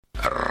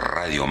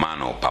Radio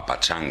Mano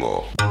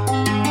Papachango.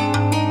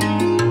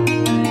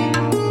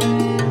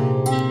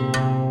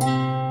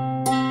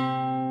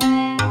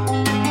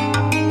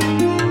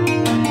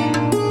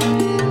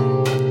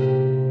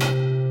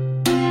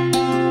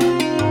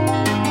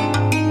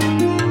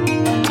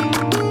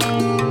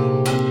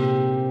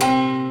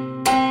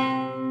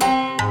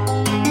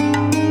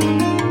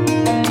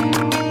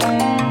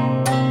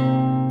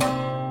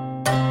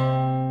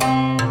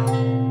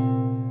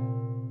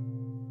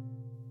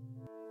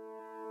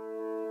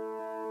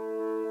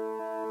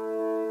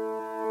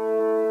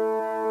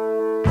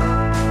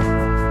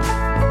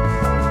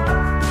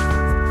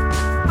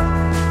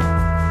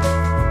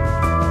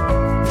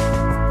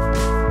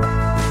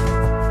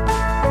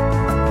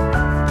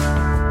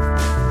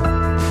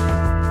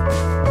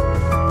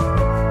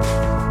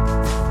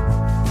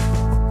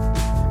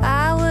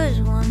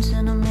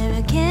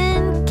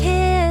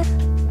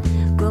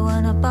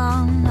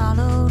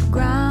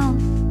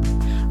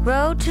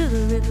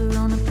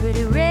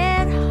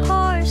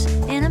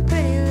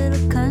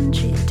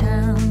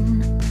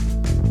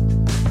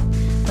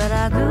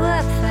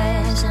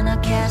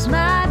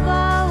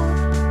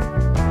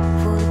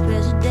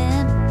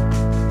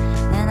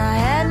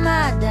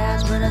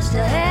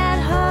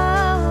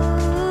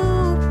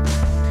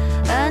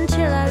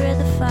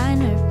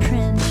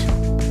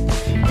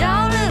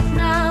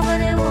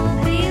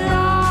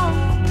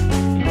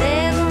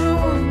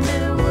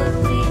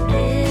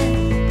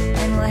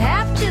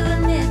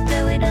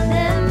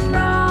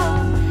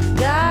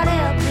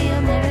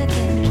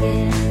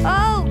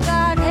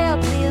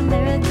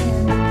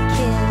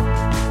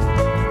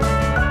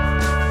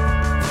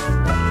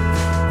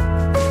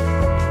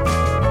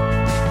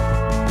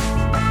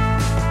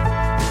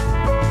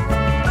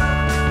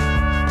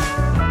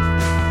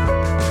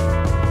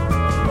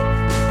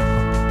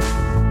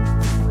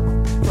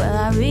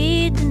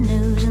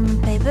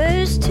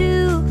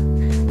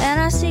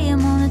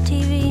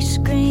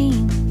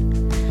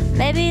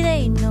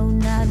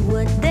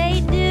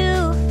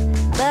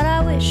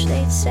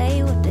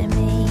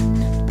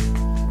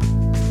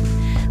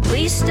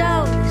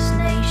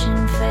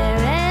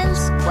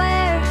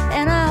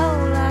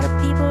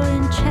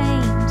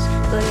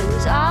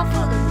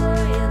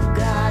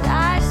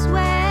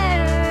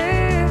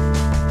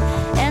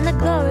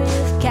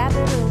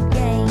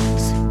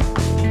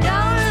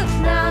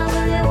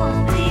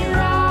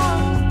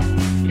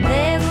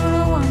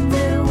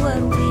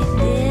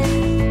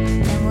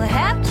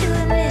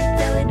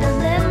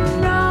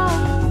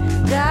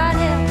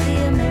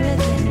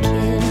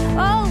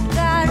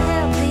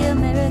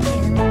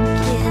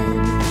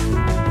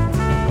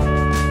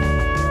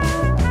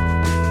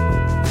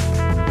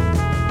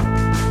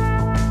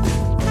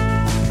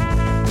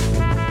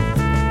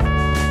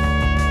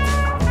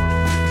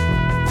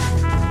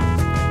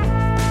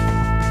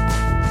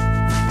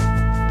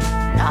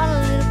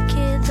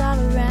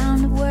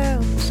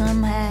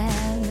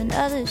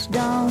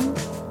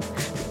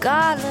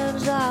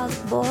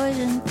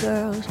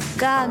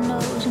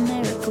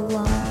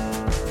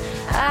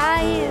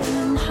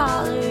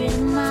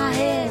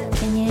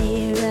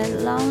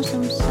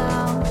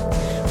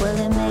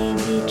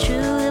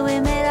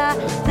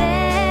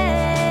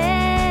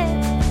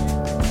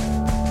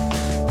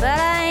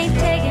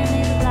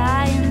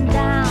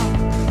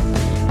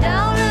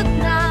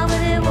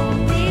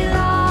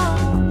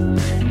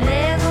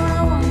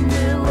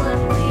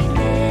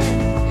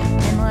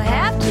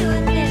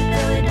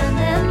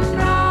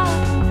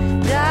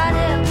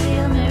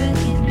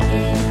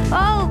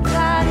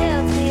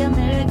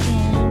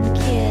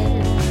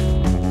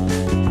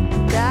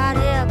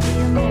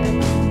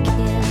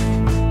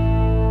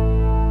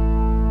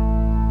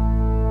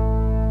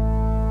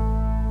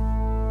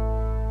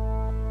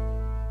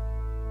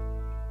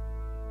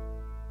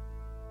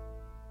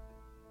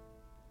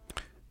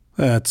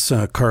 That's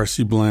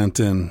Carsey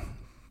Blanton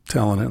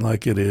telling it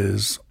like it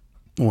is.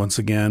 Once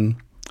again,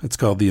 it's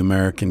called The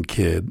American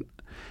Kid.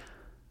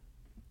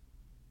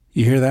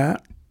 You hear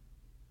that?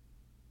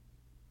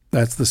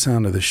 That's the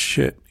sound of the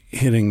shit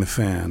hitting the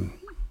fan.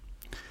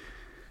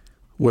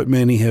 What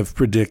many have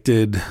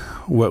predicted,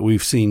 what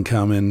we've seen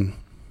coming,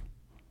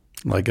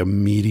 like a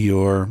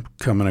meteor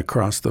coming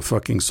across the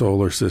fucking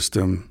solar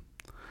system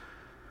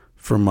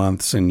for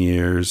months and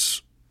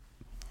years.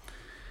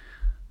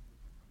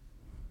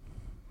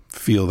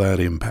 Feel that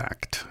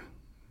impact.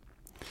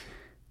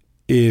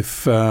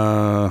 If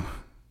you're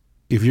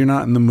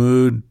not in the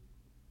mood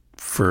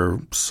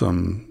for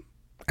some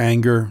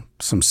anger,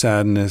 some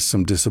sadness,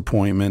 some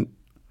disappointment,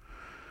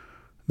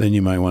 then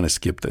you might want to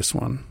skip this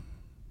one.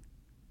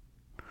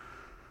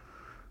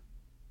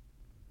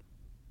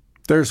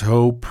 There's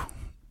hope.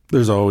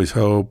 There's always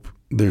hope.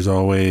 There's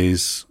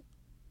always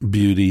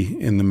beauty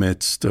in the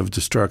midst of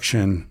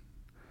destruction.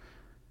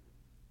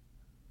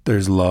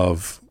 There's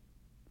love.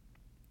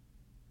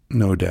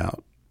 No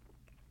doubt.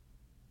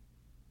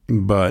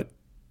 But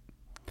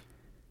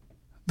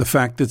the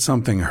fact that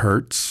something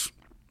hurts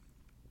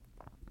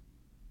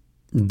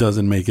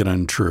doesn't make it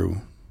untrue.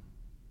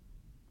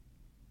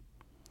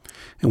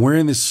 And we're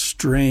in this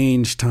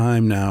strange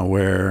time now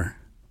where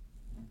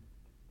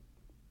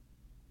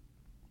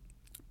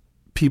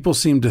people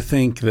seem to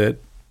think that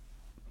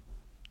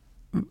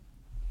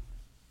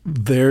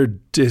their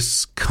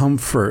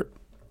discomfort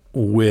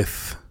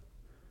with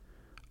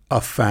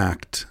a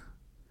fact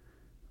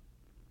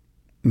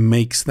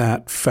makes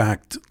that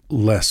fact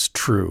less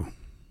true.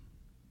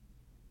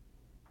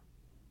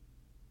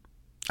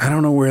 I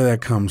don't know where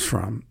that comes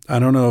from. I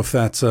don't know if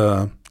that's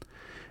an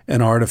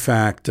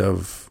artifact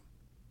of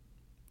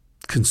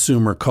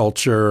consumer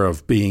culture,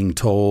 of being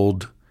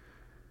told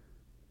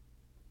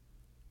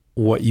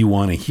what you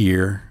want to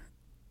hear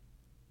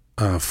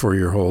for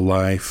your whole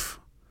life,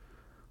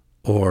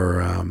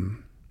 or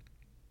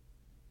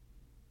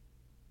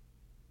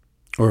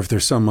if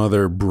there's some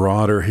other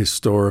broader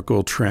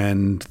historical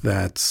trend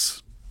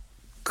that's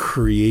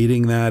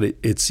creating that.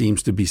 It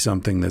seems to be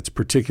something that's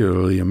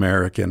particularly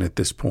American at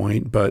this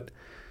point, but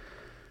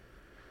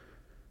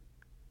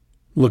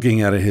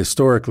looking at it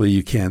historically,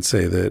 you can't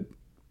say that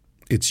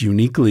it's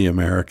uniquely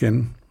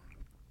American.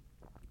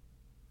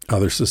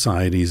 Other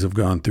societies have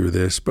gone through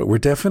this, but we're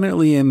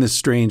definitely in this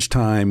strange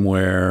time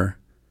where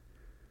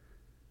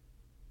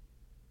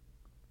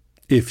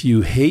if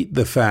you hate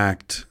the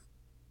fact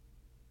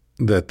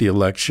that the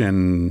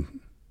election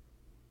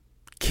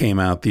came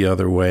out the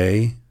other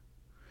way,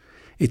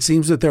 it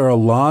seems that there are a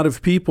lot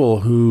of people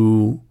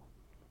who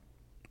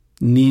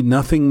need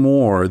nothing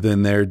more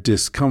than their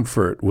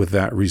discomfort with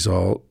that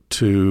result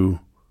to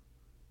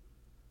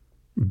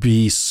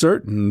be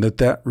certain that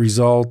that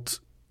result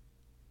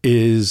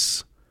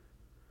is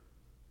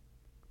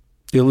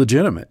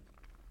illegitimate.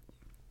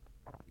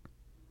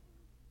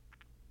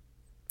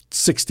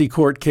 60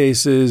 court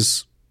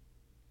cases,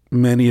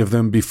 many of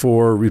them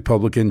before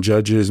Republican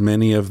judges,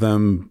 many of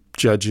them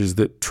judges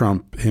that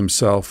Trump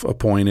himself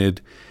appointed,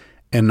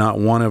 and not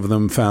one of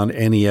them found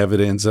any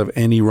evidence of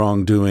any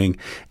wrongdoing.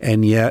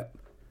 And yet,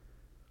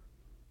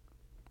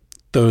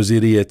 those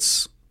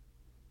idiots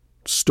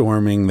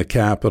storming the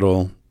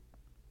Capitol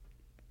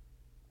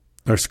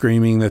are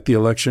screaming that the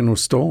election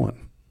was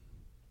stolen.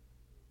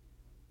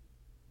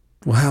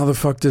 Well, how the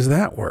fuck does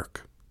that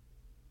work?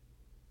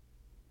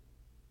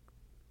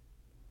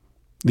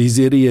 These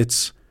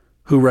idiots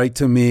who write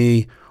to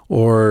me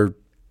or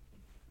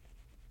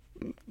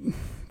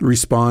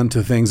respond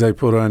to things I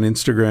put on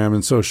Instagram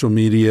and social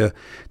media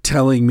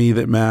telling me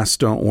that masks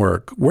don't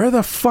work. Where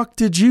the fuck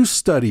did you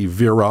study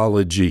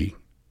virology?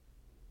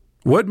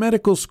 What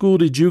medical school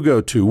did you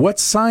go to? What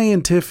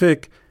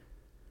scientific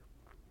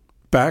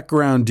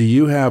background do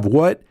you have?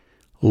 What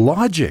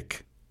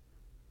logic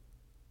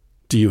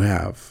do you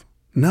have?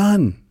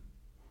 None.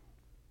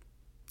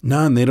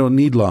 None. They don't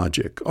need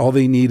logic. All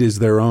they need is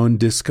their own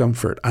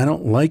discomfort. I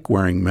don't like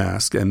wearing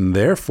masks, and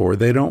therefore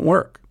they don't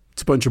work.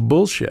 It's a bunch of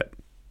bullshit.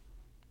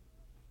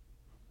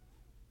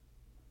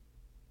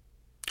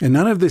 And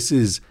none of this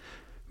is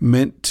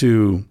meant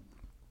to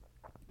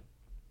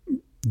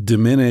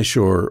diminish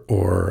or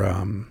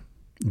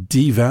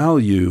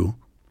devalue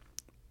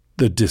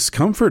the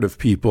discomfort of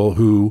people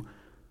who,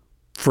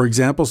 for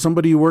example,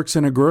 somebody who works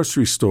in a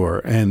grocery store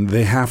and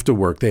they have to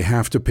work, they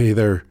have to pay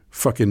their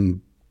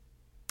fucking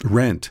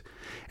rent,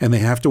 and they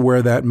have to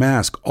wear that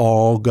mask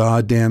all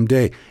goddamn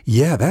day.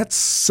 Yeah, that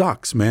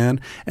sucks, man.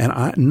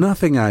 And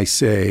nothing I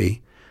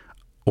say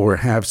or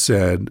have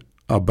said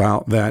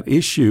about that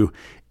issue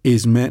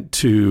is meant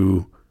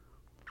to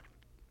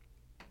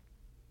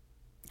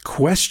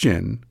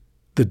question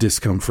the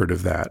discomfort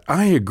of that.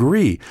 I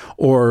agree.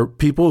 Or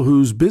people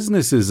whose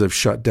businesses have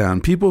shut down,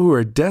 people who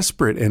are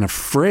desperate and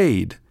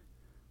afraid.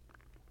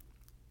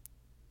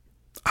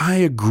 I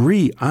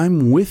agree.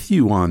 I'm with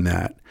you on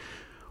that.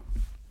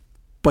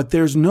 But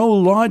there's no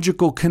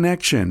logical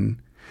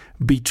connection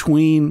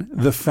between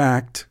the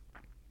fact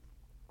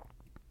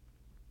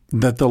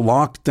that the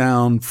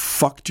lockdown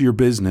fucked your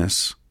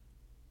business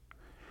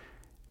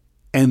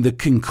and the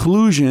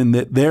conclusion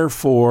that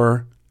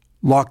therefore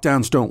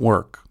lockdowns don't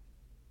work.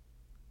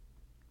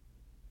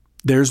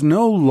 There's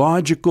no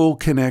logical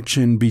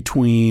connection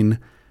between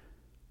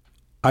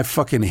I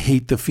fucking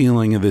hate the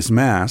feeling of this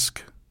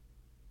mask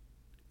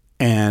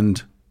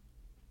and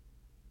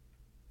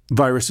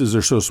viruses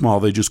are so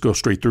small they just go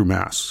straight through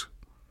masks.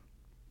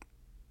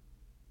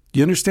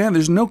 You understand?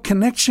 There's no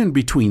connection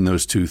between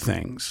those two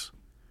things.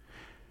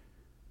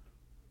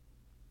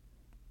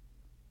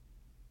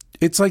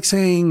 It's like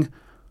saying,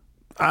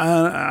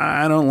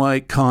 I don't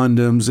like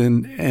condoms,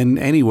 and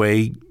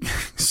anyway,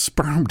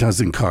 sperm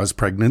doesn't cause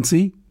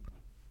pregnancy.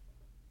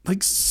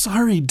 Like,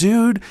 sorry,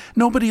 dude,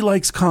 nobody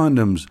likes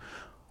condoms.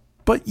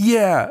 But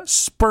yeah,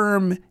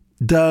 sperm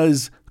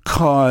does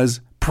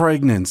cause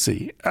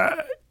pregnancy.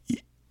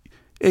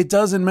 It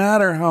doesn't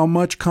matter how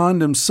much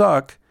condoms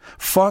suck.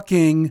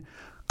 Fucking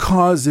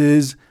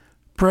causes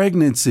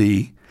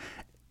pregnancy.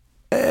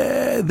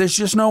 There's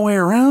just no way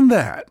around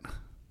that.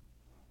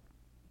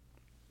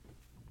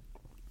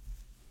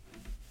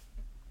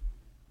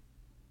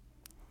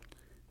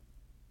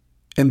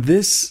 And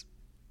this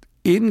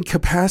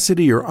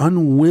incapacity or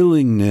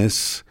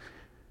unwillingness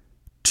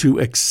to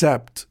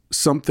accept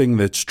something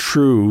that's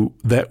true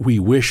that we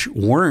wish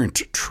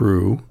weren't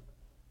true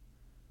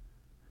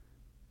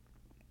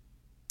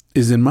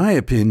is, in my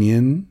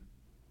opinion,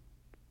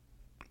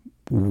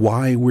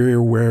 why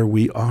we're where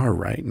we are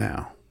right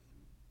now.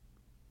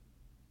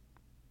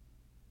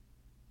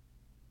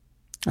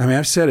 I mean,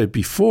 I've said it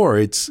before,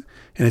 it's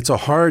a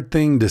hard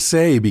thing to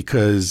say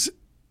because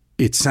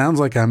it sounds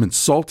like I'm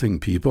insulting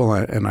people,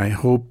 and I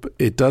hope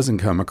it doesn't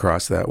come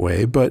across that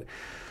way, but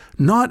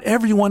not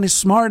everyone is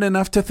smart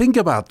enough to think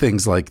about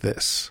things like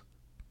this.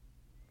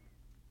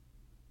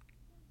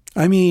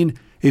 I mean,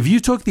 if you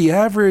took the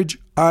average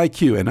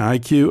IQ, and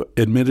IQ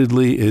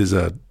admittedly is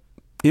a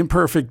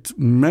imperfect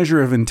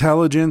measure of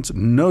intelligence,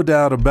 no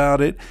doubt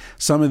about it.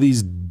 Some of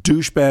these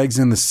douchebags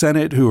in the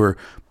Senate who are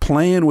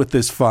playing with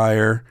this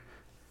fire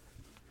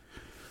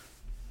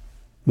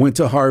went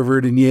to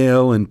Harvard and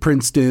Yale and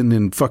Princeton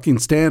and fucking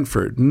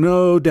Stanford,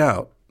 no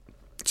doubt.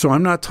 So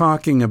I'm not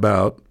talking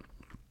about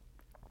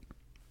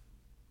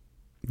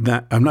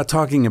that. I'm not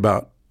talking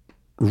about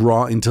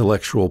raw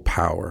intellectual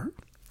power.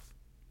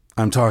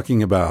 I'm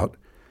talking about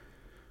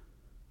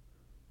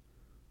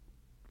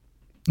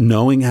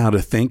knowing how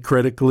to think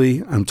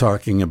critically. I'm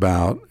talking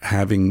about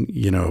having,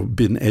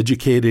 been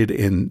educated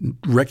and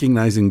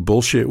recognizing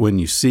bullshit when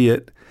you see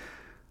it.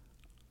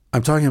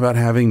 I'm talking about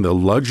having the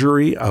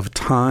luxury of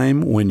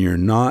time when you're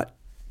not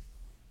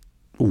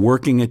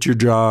working at your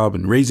job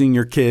and raising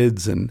your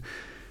kids and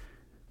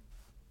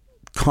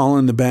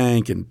calling the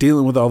bank and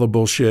dealing with all the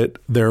bullshit.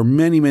 There are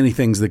many, many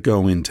things that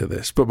go into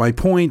this. But my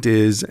point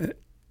is,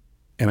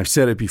 and I've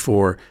said it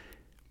before,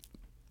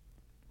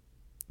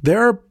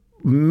 there are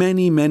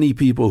many, many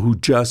people who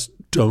just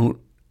don't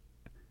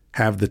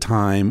have the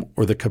time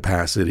or the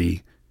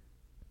capacity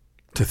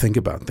to think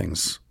about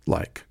things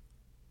like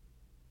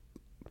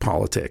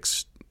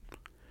politics,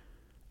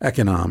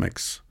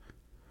 economics,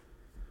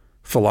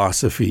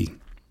 philosophy.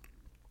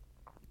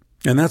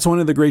 And that's one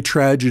of the great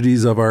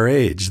tragedies of our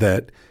age,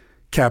 that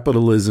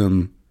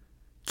capitalism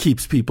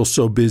keeps people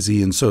so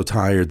busy and so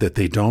tired that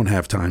they don't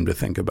have time to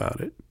think about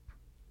it.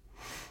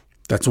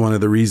 That's one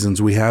of the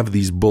reasons we have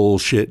these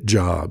bullshit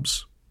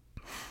jobs.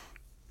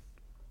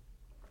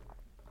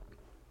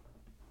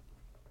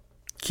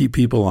 Keep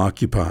people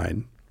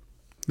occupied.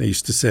 They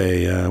used to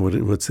say,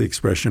 what's the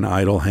expression?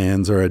 Idle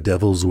hands are a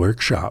devil's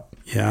workshop.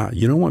 Yeah,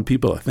 you don't want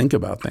people to think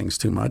about things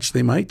too much.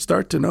 They might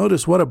start to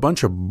notice what a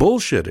bunch of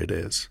bullshit it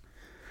is.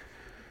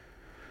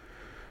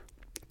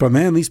 But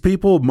man, these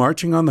people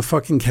marching on the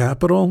fucking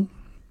Capitol,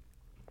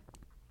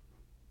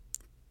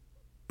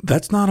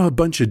 that's not a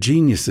bunch of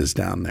geniuses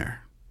down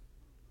there.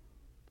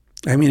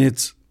 I mean,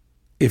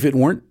 if it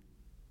weren't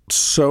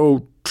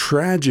so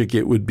tragic,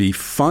 it would be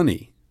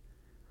funny.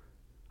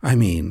 I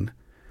mean,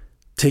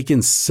 taking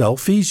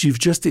selfies. You've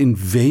just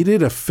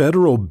invaded a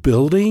federal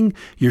building.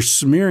 You're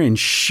smearing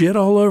shit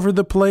all over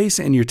the place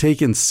and you're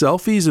taking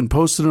selfies and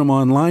posting them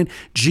online.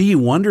 Gee,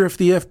 wonder if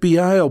the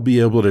FBI will be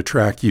able to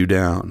track you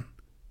down.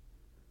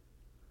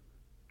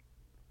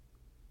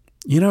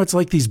 It's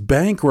like these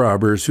bank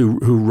robbers who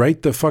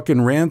write the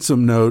fucking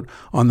ransom note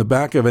on the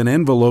back of an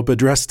envelope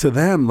addressed to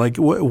them. Like,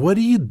 what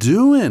are you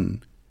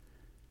doing?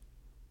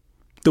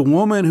 The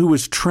woman who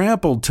was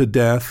trampled to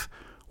death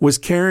was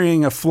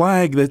carrying a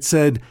flag that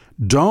said,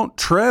 "Don't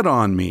tread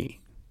on me."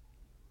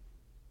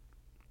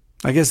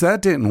 I guess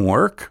that didn't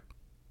work.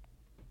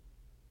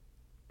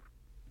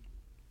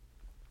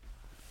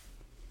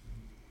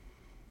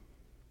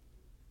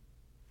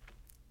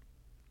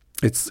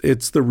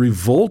 It's the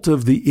revolt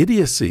of the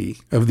idiocy,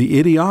 of the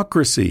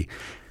idiocracy.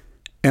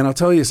 And I'll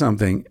tell you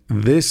something,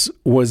 this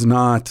was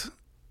not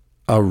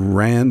a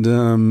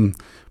random,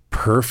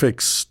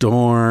 perfect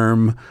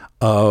storm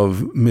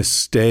of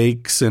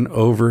mistakes and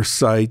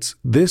oversights.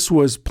 This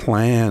was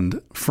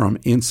planned from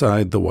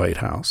inside the White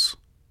House.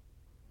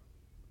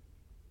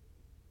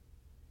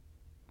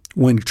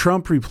 When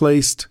Trump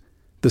replaced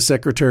the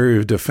Secretary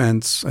of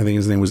Defense, I think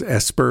his name was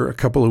Esper, a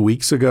couple of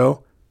weeks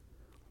ago,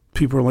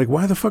 people are like,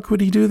 why the fuck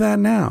would he do that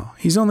now?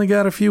 He's only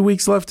got a few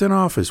weeks left in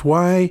office.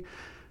 Why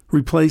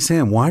replace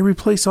him? Why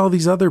replace all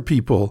these other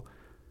people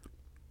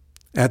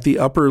at the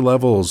upper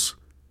levels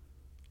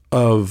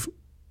of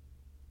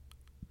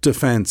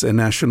defense and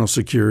national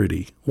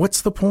security?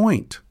 What's the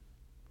point?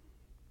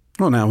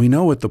 Well, now we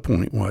know what the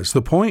point was.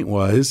 The point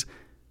was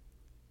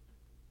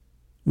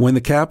when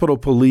the Capitol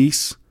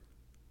Police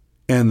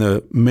and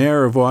the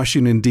mayor of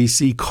Washington,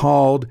 D.C.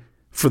 called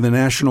for the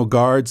National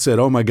Guard, said,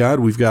 oh my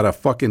God, we've got a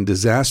fucking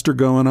disaster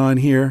going on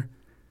here.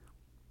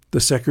 The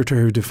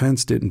Secretary of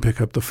Defense didn't pick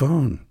up the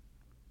phone.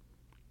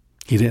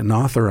 He didn't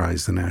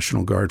authorize the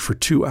National Guard for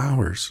 2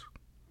 hours.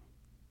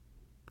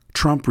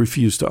 Trump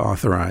refused to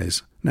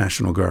authorize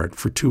National Guard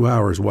for 2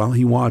 hours while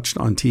he watched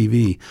on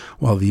TV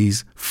while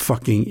these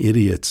fucking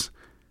idiots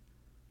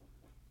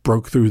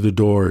broke through the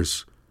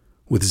doors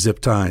with zip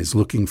ties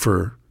looking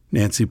for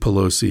Nancy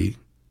Pelosi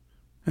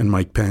and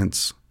Mike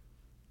Pence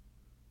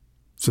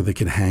so they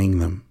could hang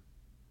them,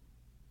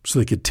 so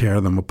they could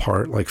tear them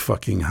apart like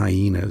fucking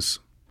hyenas.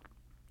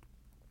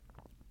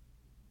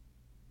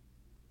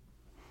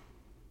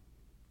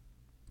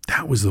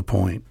 That was the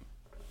point.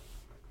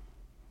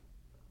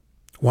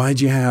 Why'd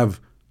you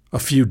have a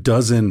few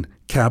dozen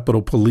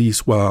Capitol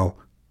Police while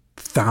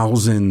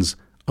thousands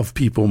of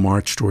people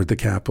march toward the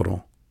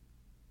Capitol.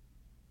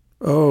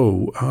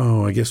 Oh,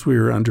 I guess we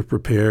were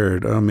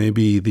underprepared. Oh,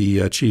 maybe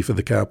the chief of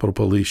the Capitol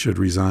Police should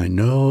resign.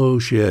 No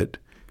shit.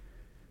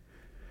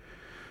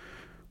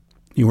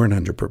 You weren't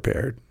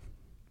underprepared.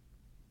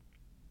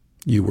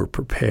 You were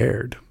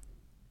prepared.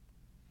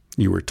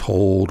 You were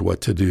told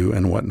what to do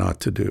and what not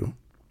to do.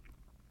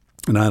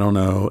 And I don't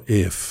know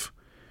if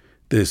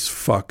this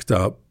fucked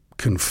up,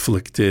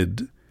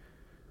 conflicted,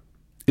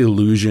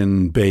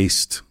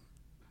 illusion-based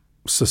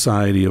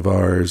society of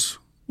ours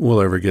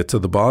will ever get to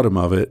the bottom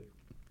of it.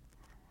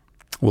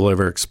 Will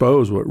ever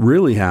expose what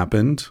really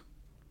happened.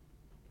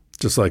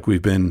 Just like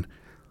we've been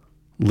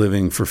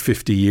living for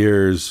 50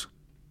 years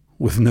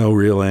with no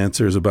real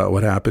answers about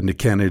what happened to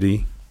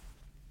Kennedy.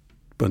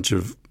 Bunch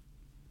of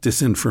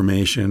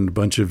disinformation,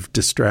 bunch of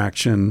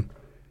distraction.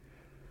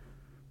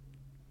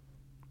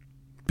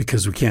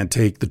 Because we can't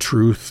take the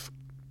truth.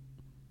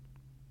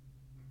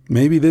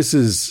 Maybe this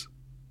is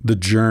the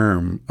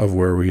germ of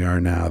where we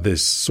are now,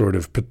 this sort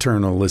of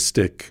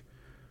paternalistic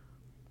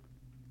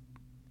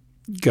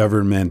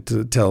government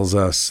that tells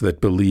us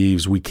that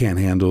believes we can't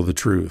handle the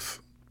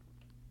truth.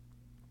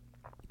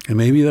 And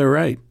maybe they're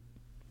right.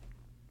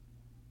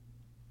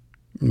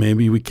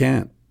 Maybe we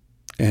can't.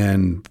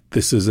 And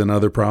this is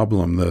another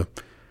problem. The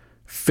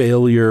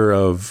failure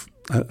of,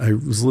 I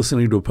was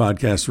listening to a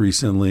podcast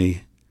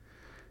recently,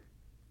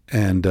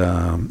 and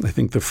I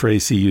think the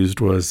phrase he used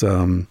was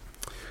the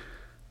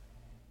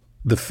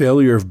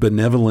failure of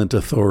benevolent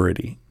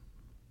authority,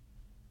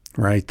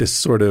 right? This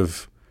sort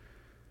of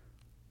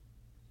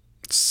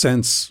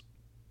sense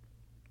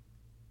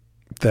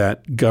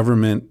that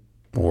government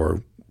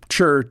or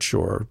church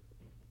or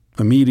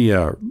the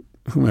media or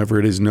whomever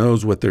it is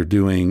knows what they're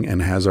doing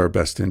and has our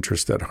best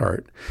interest at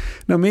heart.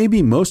 Now,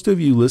 maybe most of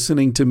you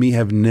listening to me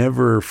have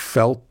never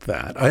felt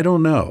that. I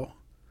don't know.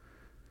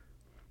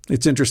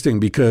 It's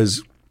interesting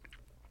because,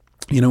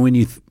 you know, when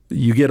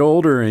you get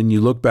older and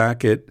you look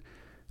back at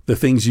the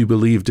things you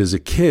believed as a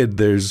kid,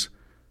 there's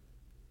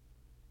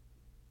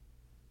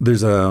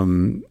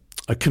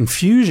a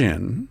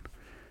confusion.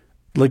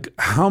 Like,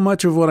 how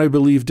much of what I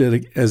believed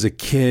as a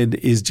kid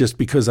is just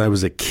because I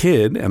was a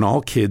kid and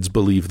all kids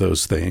believe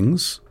those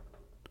things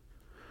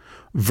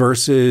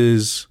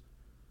versus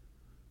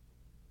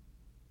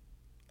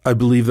I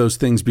believe those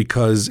things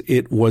because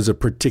it was a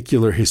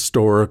particular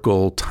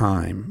historical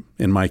time,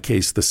 in my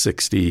case, the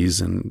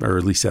 60s and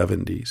early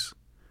 70s,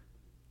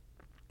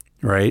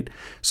 right?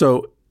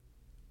 So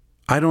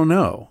I don't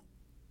know.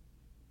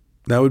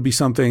 That would be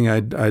something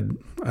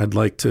I'd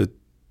like to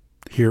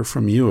hear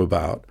from you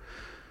about.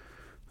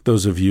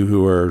 Those of you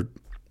who are,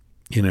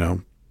 you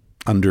know,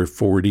 under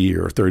 40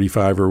 or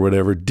 35 or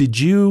whatever,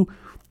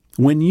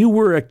 when you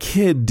were a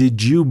kid,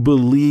 did you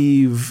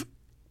believe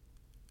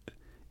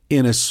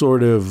in a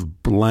sort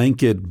of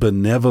blanket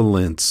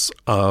benevolence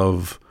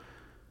of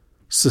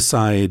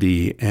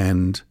society?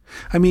 And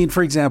I mean,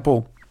 for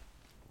example,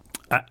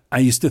 I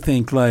used to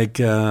think like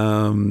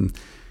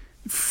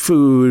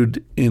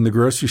food in the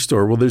grocery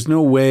store, well, there's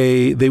no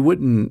way they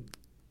wouldn't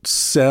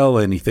sell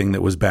anything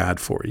that was bad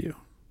for you.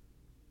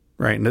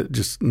 Right?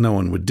 Just no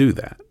one would do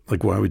that.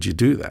 Like, why would you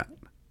do that?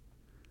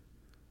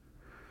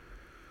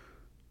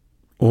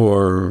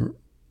 Or,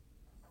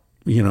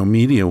 you know,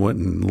 media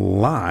wouldn't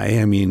lie.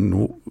 I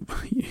mean,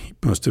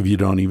 most of you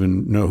don't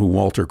even know who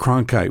Walter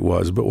Cronkite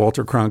was, but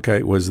Walter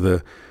Cronkite was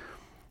the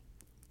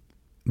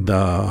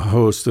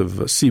host of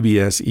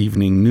CBS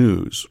Evening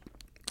News.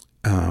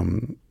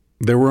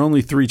 There were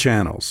only 3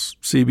 channels,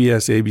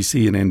 CBS,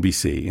 ABC, and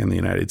NBC in the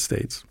United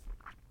States.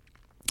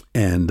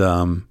 And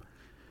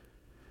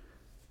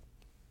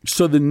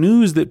so the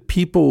news that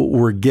people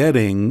were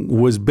getting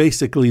was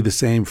basically the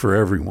same for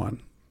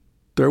everyone.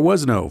 There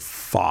was no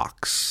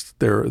Fox,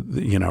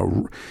 you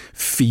know,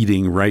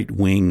 feeding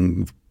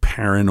right-wing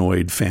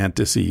paranoid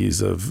fantasies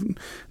of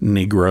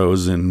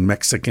Negroes and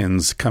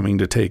Mexicans coming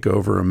to take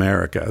over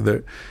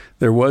America.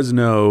 There was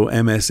no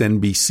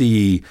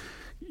MSNBC,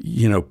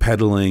 you know,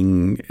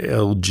 peddling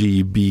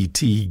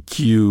LGBTQ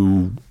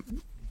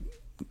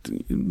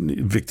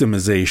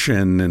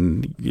victimization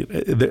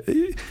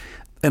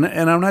and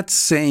I'm not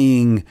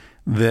saying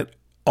that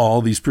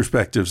all these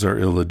perspectives are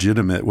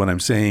illegitimate. What I'm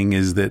saying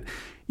is that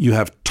you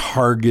have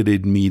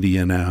targeted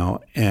media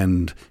now,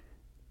 and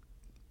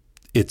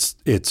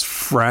it's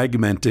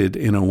fragmented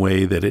in a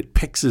way that it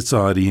picks its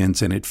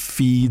audience and it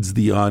feeds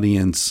the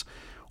audience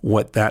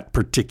what that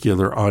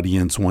particular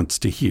audience wants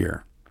to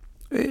hear.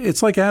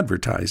 It's like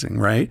advertising,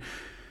 right?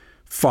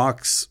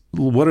 Fox,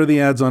 what are the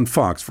ads on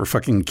Fox? For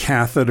fucking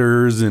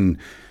catheters and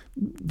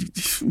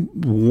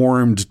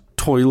warmed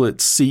toilet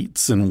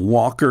seats and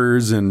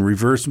walkers and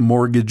reverse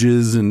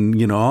mortgages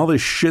and, you know, all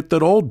this shit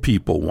that old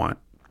people want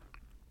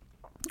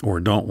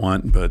or don't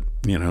want, but,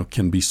 you know,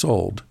 can be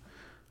sold.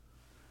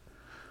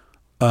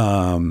 You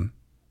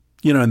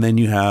know, and then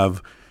you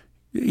have,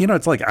 you know,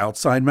 it's like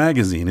Outside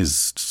Magazine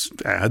is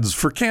ads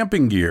for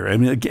camping gear. I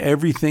mean, like,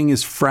 everything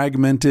is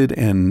fragmented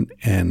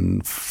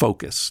and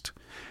focused.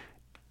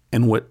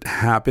 And what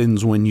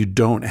happens when you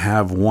don't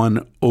have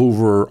one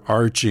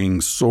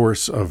overarching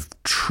source of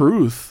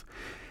truth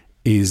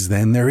is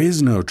then there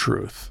is no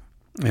truth.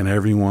 And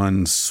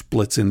everyone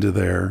splits into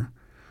their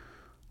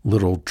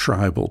little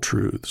tribal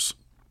truths.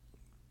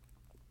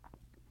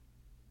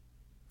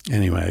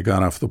 Anyway, I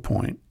got off the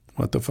point.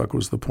 What the fuck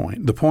was the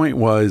point? The point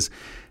was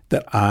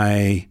that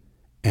I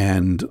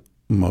and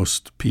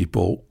most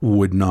people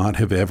would not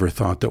have ever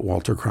thought that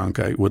Walter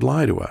Cronkite would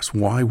lie to us.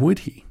 Why would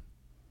he?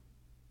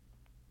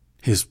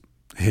 His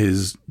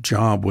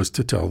job was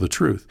to tell the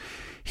truth.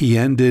 He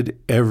ended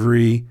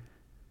every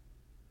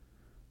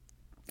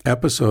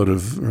episode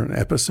is,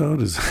 I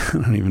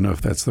don't even know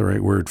if that's the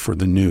right word for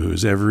the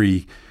news,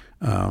 every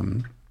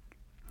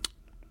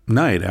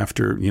night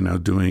after,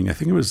 doing, I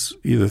think it was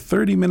either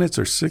 30 minutes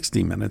or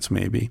 60 minutes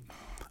maybe,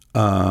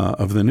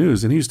 of the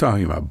news. And he was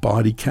talking about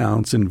body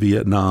counts in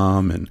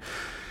Vietnam and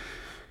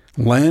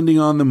landing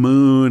on the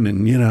moon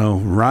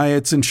and,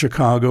 riots in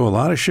Chicago. A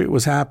lot of shit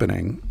was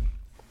happening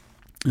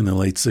in the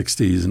late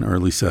 60s and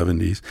early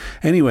 70s.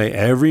 Anyway,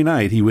 every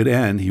night he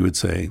would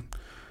say,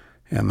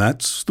 and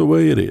that's the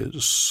way it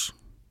is.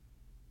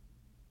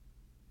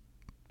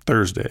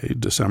 Thursday,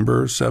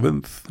 December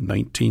 7th,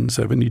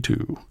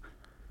 1972.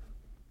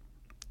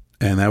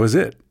 And that was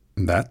it.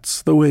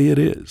 That's the way it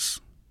is.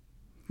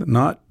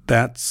 Not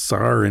that's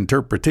our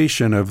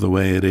interpretation of the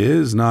way it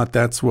is. Not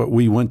that's what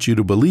we want you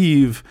to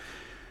believe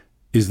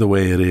is the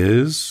way it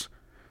is.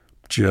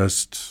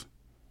 Just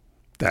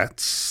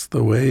that's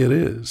the way it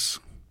is.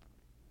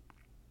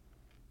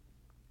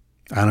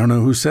 I don't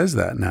know who says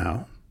that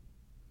now.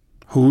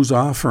 Who's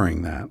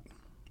offering that?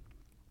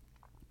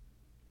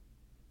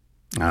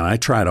 And I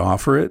try to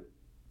offer it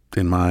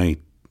in my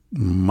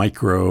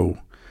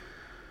microcosmic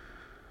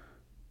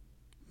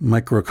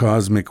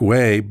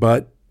way,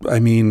 but I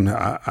mean,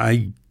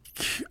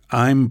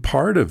 I'm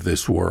part of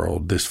this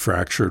world, this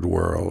fractured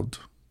world.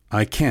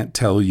 I can't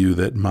tell you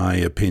that my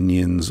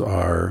opinions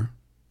are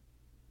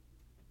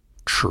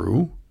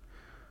true.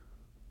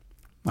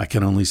 I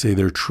can only say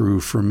they're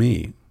true for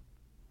me.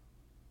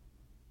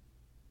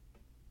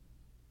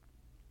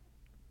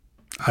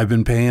 I've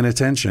been paying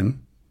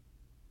attention.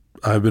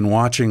 I've been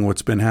watching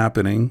what's been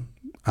happening.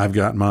 I've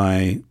got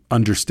my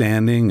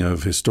understanding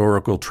of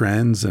historical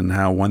trends and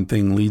how one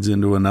thing leads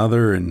into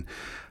another and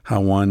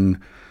how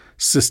one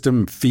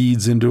system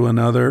feeds into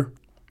another.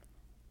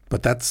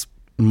 But that's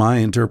my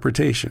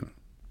interpretation.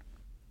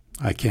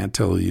 I can't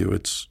tell you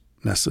it's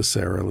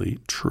necessarily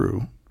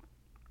true.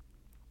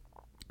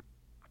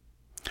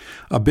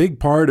 A big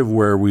part of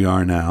where we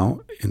are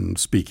now, in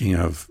speaking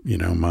of,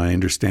 my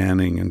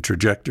understanding and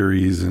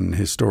trajectories and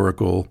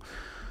historical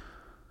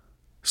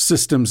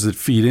systems that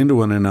feed into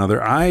one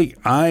another,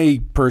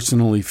 I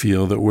personally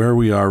feel that where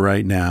we are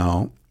right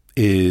now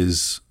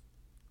is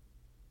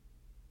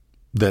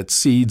that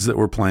seeds that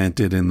were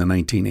planted in the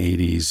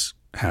 1980s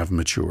have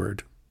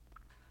matured.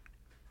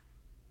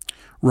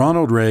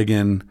 Ronald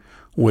Reagan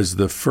was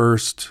the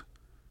first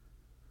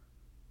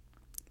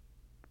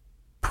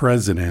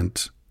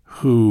president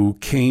who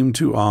came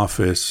to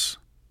office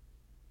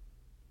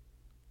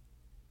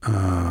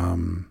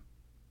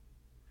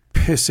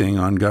pissing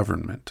on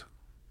government.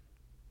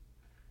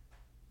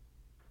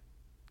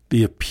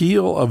 The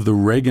appeal of the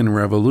Reagan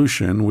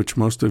Revolution, which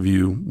most of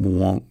you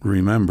won't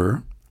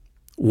remember,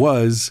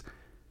 was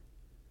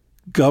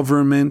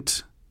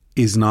government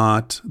is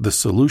not the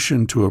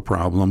solution to a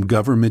problem.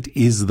 Government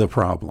is the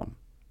problem.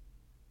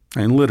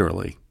 And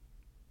literally,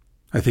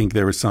 I think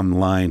there was some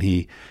line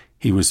he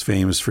was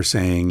famous for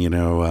saying,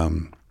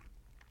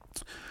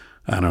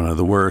 I don't know,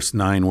 the worst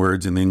 9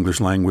 words in the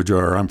English language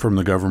are, I'm from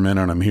the government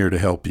and I'm here to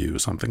help you,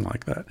 something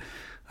like that.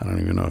 I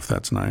don't even know if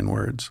that's 9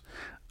 words.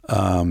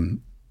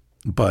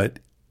 But,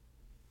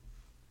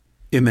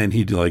 and then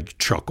he'd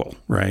chuckle,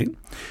 right?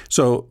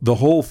 So the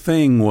whole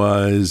thing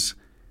was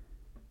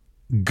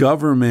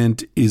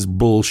government is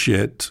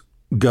bullshit.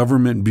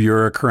 Government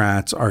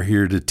bureaucrats are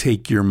here to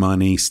take your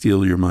money,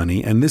 steal your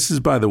money. And this is,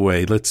 by the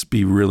way, let's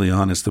be really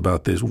honest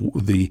about this.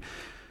 The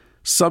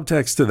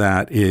subtext to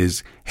that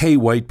is, hey,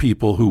 white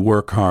people who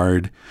work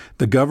hard,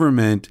 the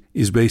government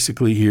is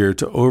basically here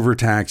to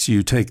overtax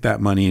you, take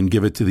that money and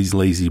give it to these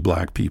lazy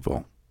black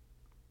people.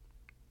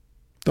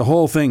 The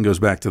whole thing goes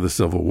back to the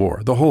Civil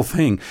War. The whole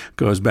thing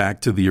goes back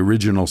to the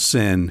original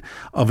sin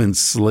of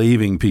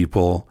enslaving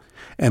people.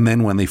 And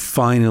then when they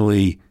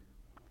finally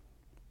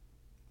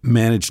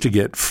managed to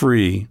get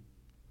free,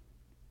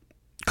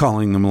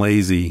 calling them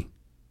lazy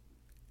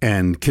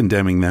and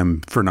condemning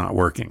them for not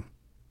working,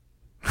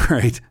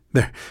 right?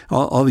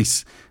 All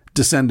these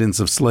descendants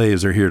of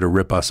slaves are here to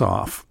rip us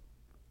off.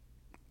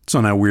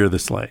 So now we're the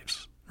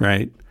slaves,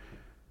 right?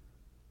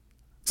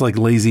 It's like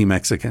lazy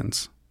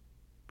Mexicans.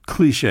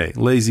 Cliche,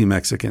 lazy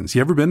Mexicans.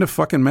 You ever been to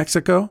fucking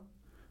Mexico?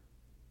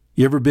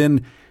 You ever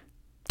been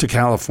to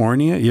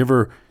California? You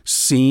ever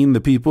seen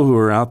the people who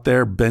are out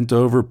there bent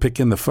over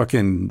picking the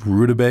fucking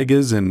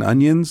rutabagas and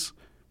onions?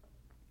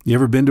 You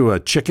ever been to a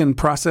chicken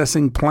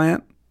processing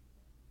plant?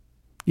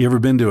 You ever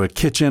been to a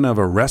kitchen of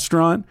a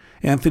restaurant?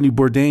 Anthony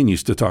Bourdain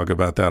used to talk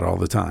about that all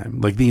the time.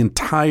 Like the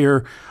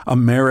entire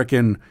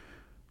American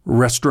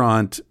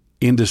restaurant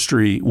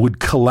industry would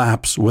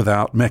collapse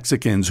without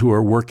Mexicans who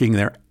are working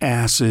their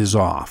asses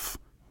off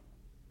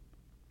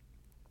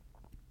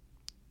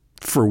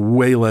for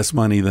way less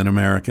money than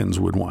Americans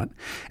would want.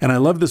 And I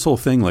love this whole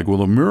thing like,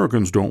 well,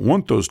 Americans don't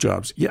want those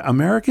jobs. Yeah,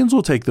 Americans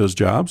will take those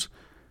jobs.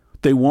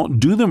 They won't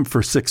do them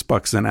for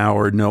 $6 an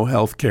hour, no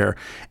health care,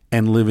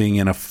 and living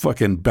in a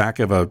fucking back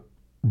of a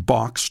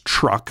box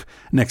truck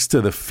next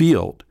to the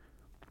field.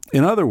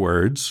 In other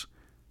words,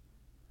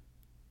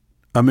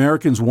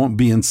 Americans won't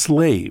be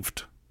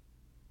enslaved.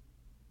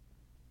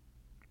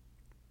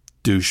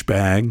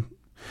 Douchebag.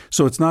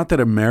 So it's not that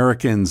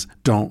Americans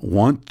don't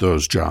want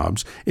those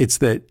jobs. It's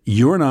that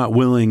you're not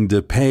willing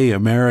to pay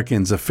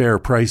Americans a fair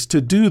price to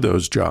do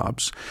those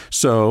jobs.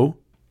 So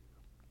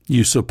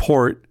you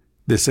support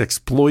this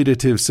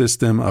exploitative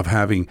system of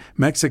having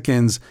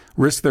Mexicans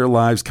risk their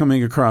lives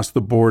coming across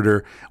the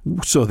border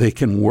so they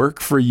can work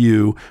for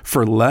you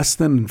for less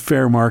than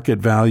fair market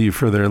value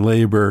for their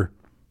labor,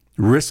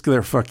 risk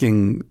their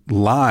fucking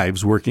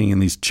lives working in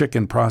these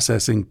chicken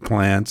processing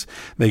plants.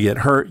 They get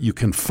hurt. You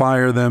can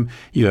fire them.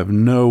 You have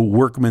no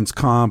workman's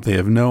comp. They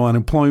have no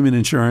unemployment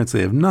insurance.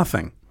 They have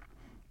nothing.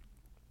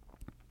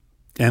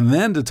 And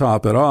then to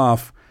top it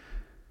off,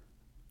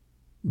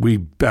 we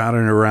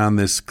batter around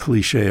this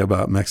cliche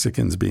about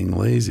Mexicans being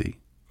lazy.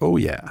 Oh,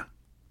 yeah.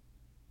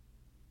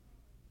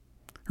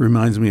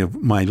 Reminds me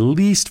of my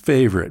least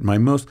favorite,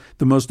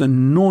 the most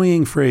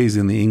annoying phrase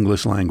in the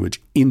English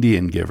language,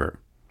 Indian giver.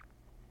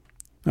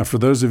 Now, for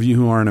those of you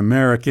who aren't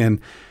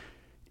American,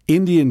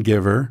 Indian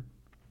giver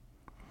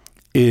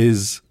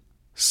is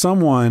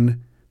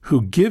someone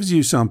who gives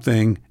you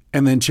something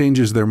and then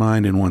changes their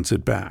mind and wants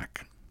it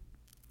back.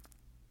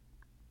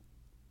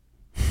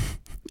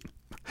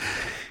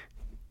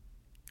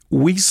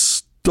 We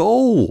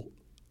stole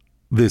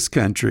this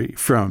country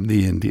from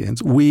the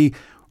Indians.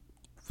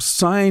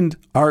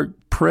 Our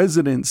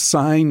president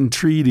signed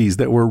treaties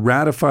that were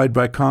ratified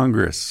by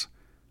Congress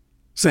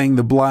saying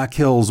the Black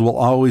Hills will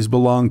always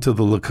belong to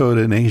the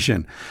Lakota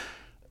Nation.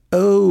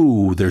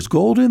 Oh, there's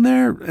gold in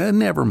there?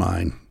 Never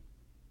mind.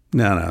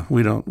 No,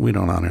 we don't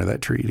honor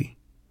that treaty.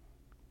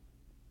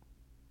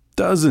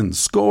 Dozens,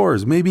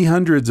 scores, maybe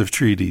hundreds of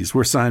treaties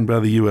were signed by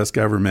the U.S.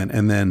 government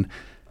and then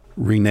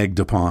reneged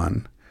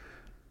upon.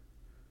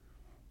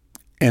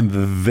 And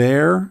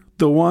they're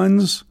the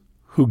ones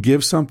who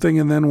give something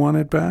and then want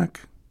it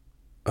back?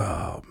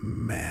 Oh,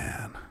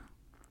 man.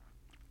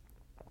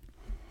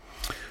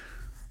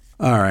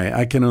 All right,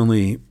 I can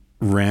only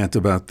rant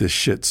about this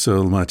shit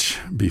so much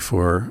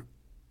before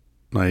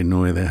I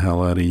annoy the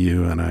hell out of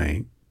you and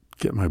I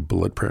get my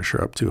blood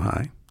pressure up too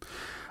high.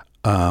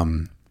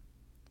 But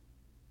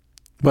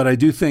I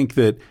do think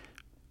that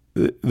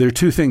there are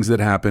two things that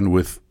happened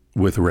with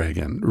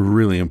Reagan,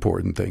 really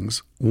important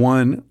things.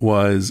 One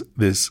was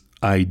this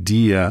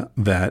idea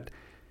that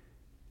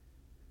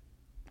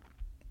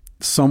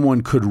someone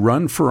could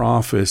run for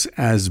office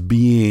as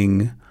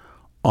being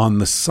on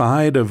the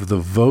side of the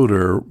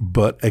voter,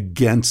 but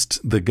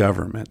against the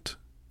government.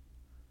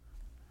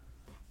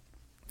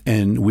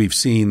 And we've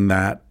seen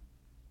that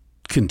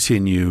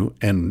continue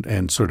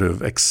and sort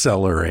of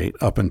accelerate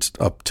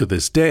up to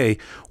this day,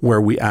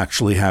 where we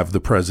actually have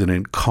the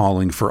president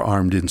calling for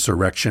armed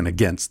insurrection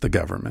against the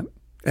government.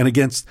 And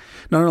against,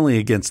 not only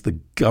against the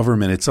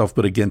government itself,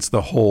 but against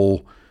the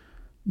whole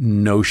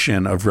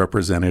notion of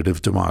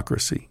representative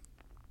democracy.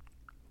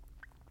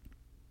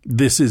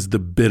 This is the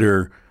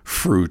bitter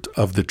fruit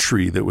of the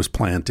tree that was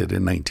planted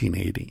in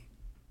 1980.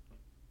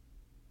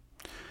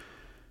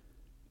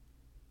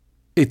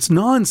 It's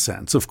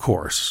nonsense, of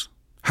course.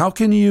 How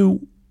can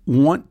you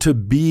want to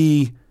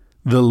be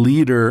the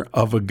leader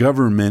of a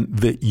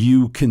government that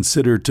you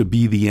consider to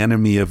be the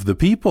enemy of the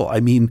people? I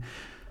mean,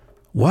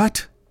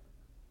 what?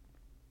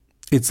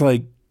 It's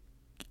like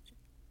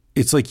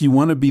you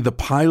want to be the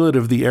pilot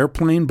of the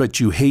airplane, but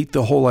you hate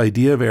the whole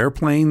idea of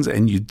airplanes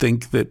and you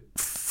think that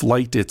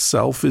flight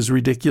itself is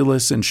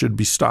ridiculous and should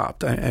be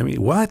stopped. I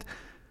mean, what?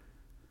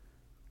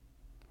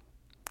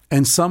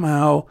 And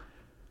somehow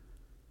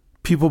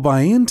people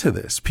buy into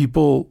this.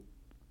 People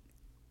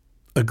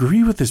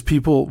agree with this.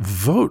 People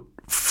vote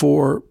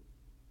for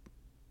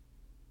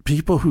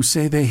people who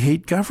say they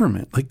hate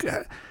government. Like,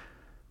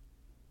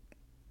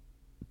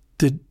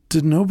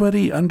 did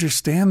nobody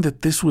understand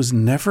that this was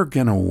never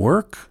going to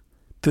work?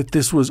 That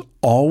this was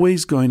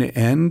always going to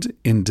end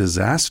in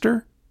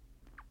disaster?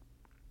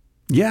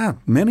 Yeah,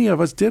 many of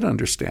us did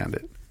understand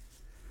it.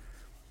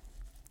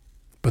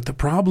 But the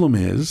problem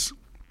is,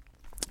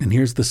 and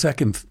here's the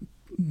second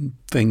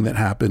thing that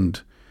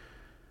happened,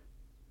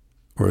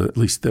 or at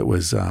least that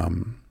was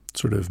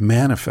sort of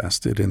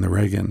manifested in the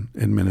Reagan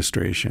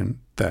administration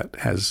that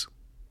has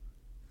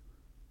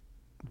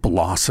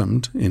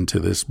blossomed into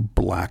this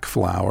black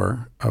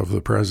flower of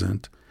the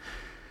present.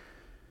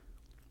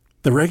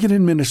 The Reagan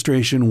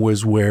administration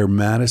was where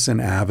Madison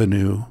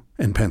Avenue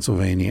and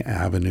Pennsylvania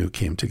Avenue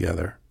came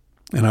together.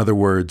 In other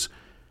words,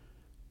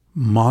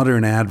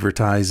 modern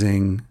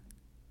advertising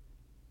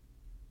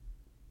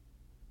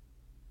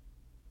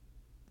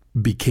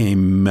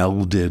became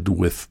melded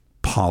with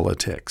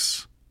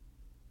politics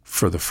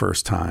for the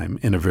first time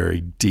in a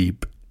very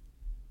deep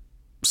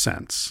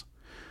sense.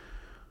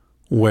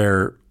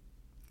 Where,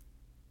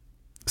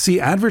 see,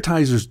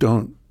 advertisers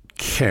don't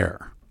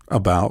care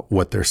about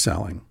what they're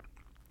selling.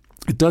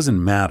 It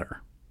doesn't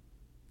matter.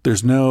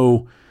 There's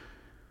no...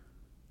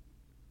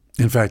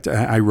 In fact,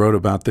 I wrote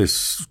about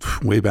this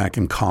way back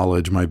in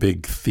college. My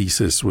big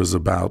thesis was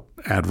about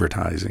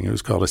advertising. It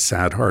was called A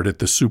Sad Heart at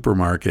the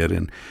Supermarket.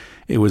 And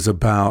it was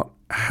about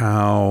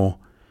how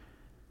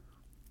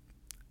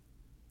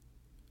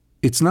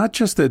it's not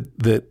just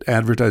that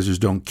advertisers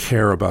don't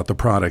care about the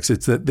products.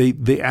 It's that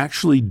they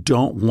actually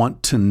don't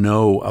want to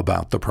know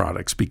about the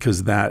products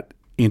because that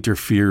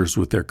interferes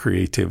with their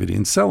creativity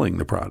in selling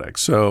the product.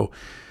 So,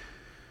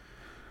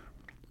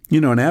 you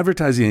know, an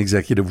advertising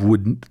executive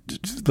would,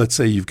 let's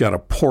say you've got a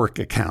pork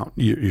account.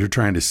 You're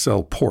trying to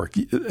sell pork.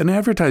 An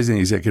advertising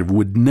executive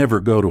would never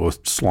go to a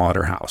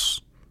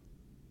slaughterhouse,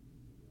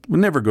 would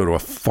never go to a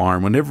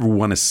farm, would never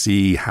want to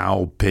see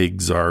how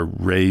pigs are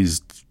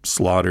raised,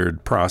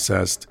 slaughtered,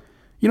 processed.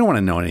 You don't want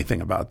to know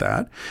anything about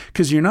that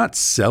because you're not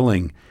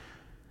selling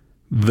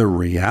the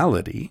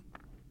reality.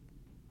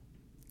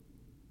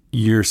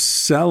 You're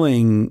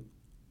selling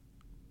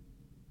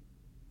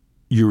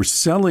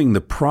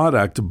the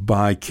product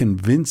by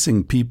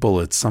convincing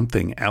people it's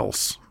something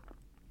else.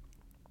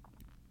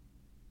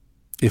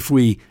 If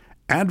we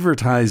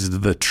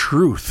advertised the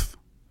truth,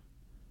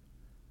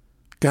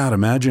 God,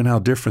 imagine how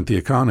different the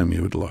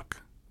economy would look.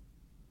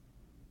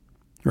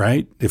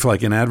 Right? If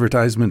like an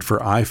advertisement for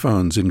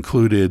iPhones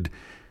included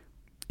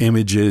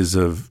images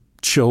of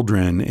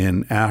children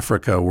in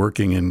Africa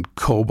working in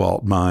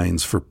cobalt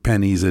mines for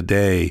pennies a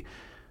day,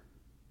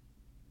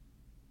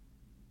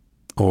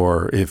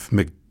 or if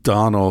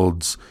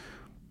McDonald's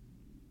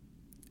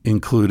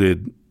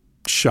included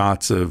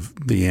shots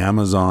of the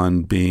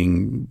Amazon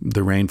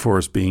the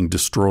rainforest being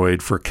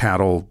destroyed for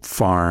cattle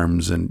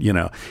farms. And, you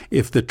know,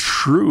 if the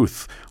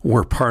truth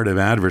were part of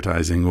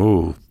advertising,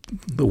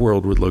 the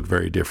world would look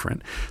very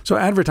different. So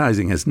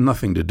advertising has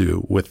nothing to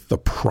do with the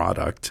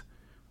product.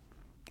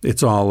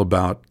 It's all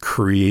about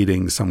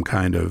creating some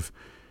kind of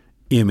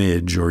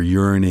image or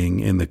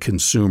yearning in the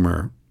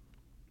consumer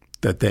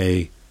that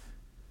they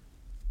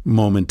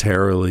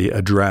momentarily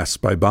address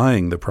by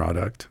buying the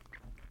product.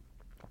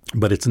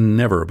 But it's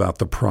never about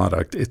the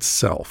product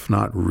itself,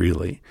 not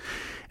really.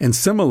 And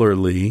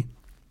similarly,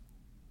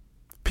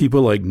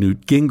 people like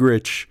Newt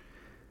Gingrich,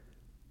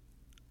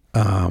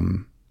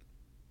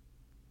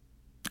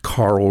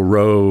 Karl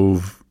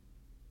Rove,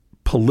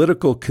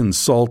 political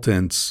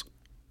consultants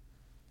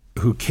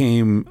who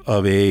came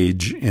of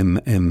age in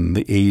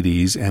the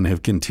 80s and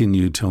have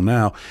continued till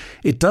now,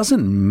 it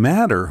doesn't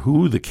matter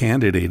who the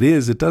candidate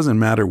is. It doesn't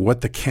matter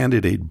what the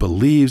candidate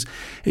believes.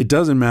 It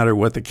doesn't matter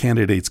what the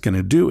candidate's going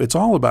to do. It's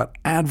all about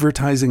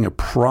advertising a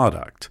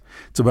product.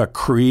 It's about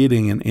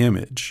creating an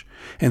image.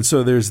 And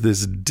so there's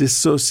this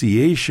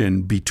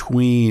dissociation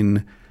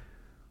between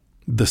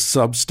the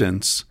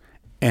substance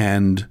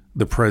and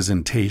the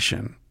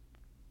presentation.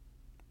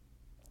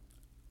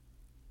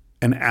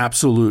 An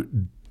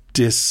absolute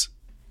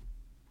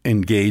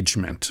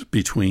disengagement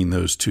between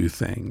those two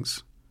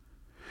things.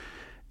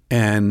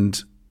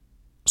 And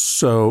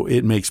so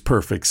it makes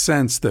perfect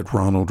sense that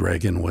Ronald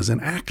Reagan was an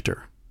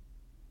actor,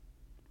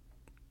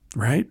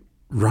 right?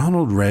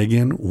 Ronald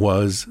Reagan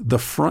was the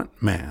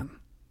front man.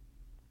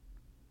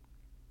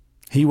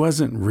 He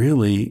wasn't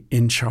really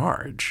in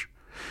charge.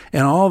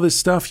 And all this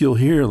stuff you'll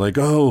hear like,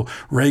 oh,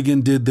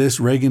 Reagan did this,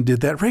 Reagan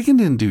did that. Reagan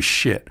didn't do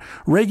shit.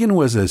 Reagan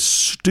was as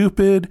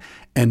stupid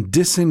and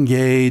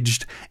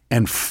disengaged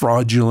and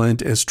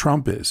fraudulent as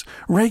Trump is.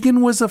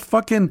 Reagan was a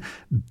fucking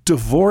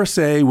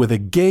divorcee with a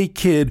gay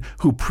kid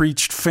who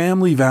preached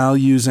family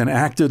values and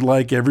acted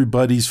like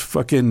everybody's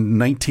fucking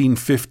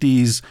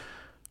 1950s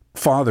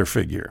father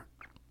figure.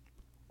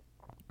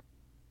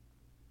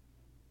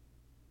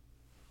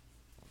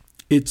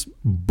 It's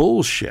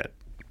bullshit.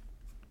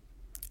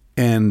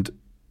 And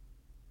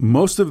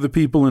most of the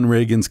people in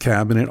Reagan's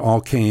cabinet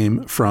all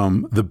came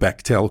from the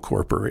Bechtel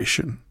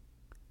Corporation,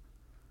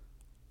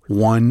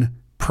 one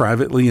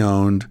privately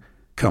owned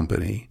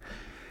company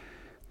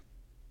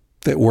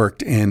that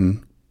worked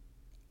in,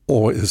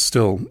 or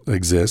still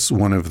exists,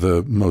 one of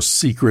the most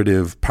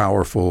secretive,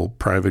 powerful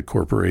private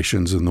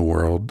corporations in the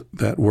world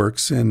that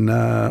works in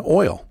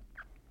oil.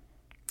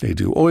 They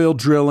do oil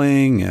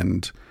drilling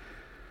and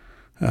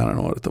I don't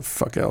know what the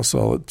fuck else,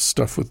 all that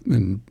stuff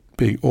in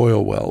big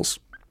oil wells.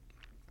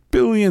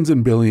 Billions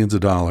and billions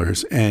of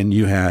dollars. And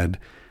you had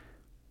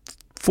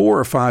 4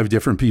 or 5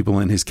 different people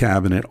in his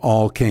cabinet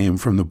all came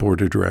from the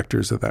board of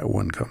directors of that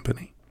one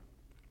company.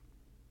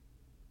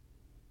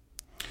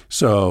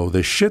 So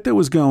the shit that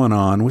was going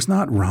on was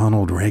not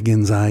Ronald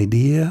Reagan's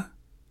idea.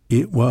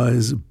 It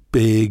was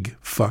big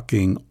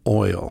fucking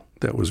oil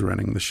that was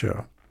running the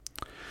show.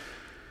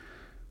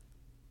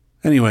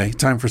 Anyway,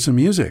 time for some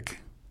music.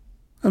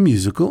 A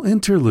musical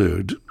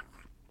interlude.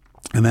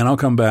 And then I'll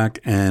come back,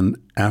 and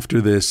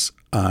after this,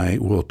 I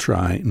will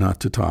try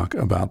not to talk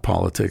about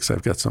politics.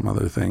 I've got some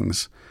other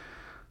things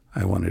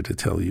I wanted to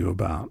tell you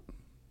about.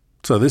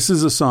 So this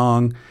is a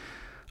song,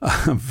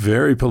 a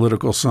very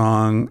political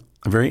song,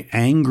 a very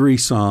angry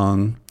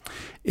song.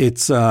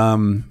 It's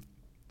there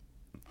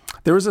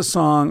was a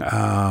song,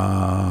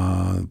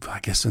 I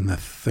guess in the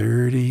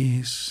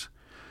 30s,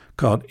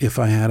 called "If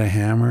I Had a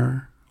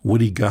Hammer,"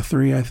 Woody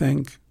Guthrie, I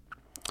think.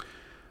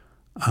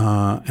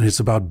 And it's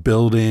about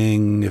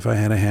building. If I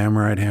had a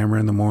hammer, I'd hammer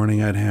in the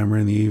morning, I'd hammer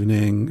in the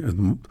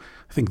evening.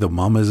 I think the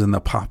Mamas and the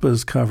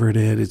Papas covered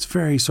it. It's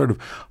very sort of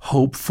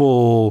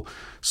hopeful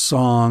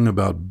song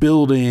about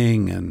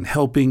building and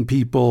helping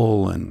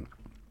people. And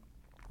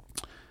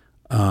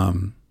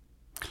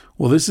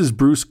well, this is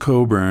Bruce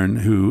Cockburn,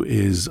 who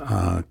is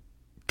a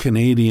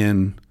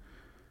Canadian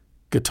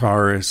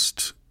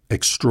guitarist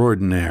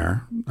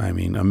extraordinaire. I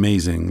mean,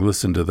 amazing.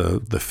 Listen to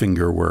the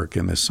finger work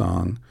in this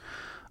song.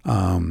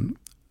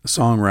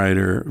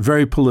 Songwriter,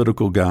 very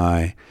political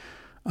guy.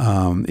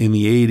 In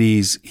the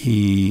 80s,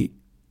 he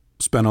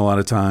spent a lot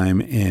of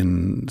time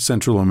in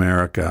Central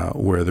America,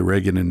 where the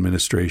Reagan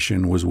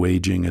administration was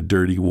waging a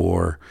dirty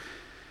war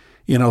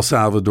in El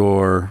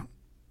Salvador,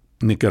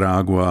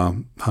 Nicaragua,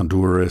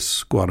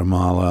 Honduras,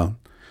 Guatemala,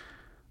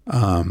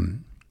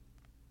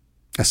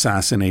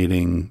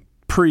 assassinating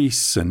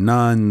priests and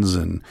nuns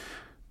and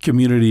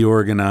community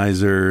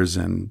organizers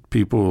and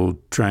people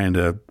trying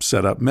to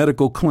set up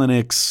medical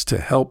clinics to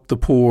help the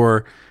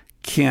poor.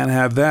 Can't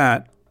have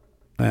that.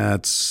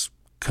 That's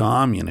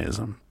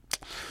communism.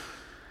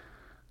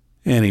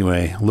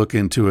 Anyway, look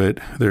into it.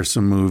 There's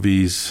some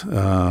movies.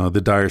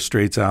 The Dire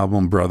Straits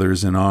album,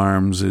 Brothers in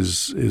Arms,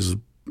 is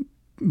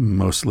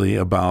mostly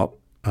about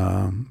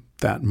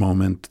that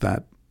moment,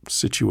 that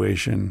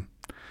situation.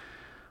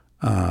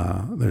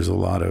 There's a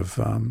lot of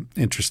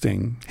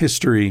interesting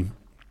history.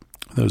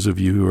 Those of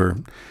you who are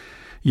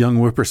young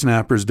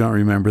whippersnappers don't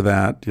remember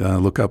that.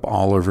 Look up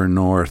Oliver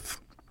North.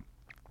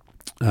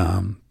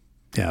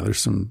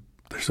 There's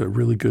a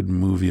really good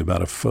movie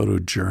about a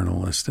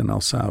photojournalist in El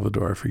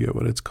Salvador. I forget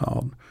what it's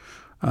called.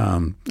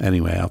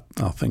 Anyway,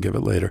 I'll think of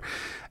it later.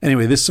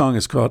 Anyway, this song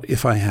is called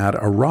 "If I Had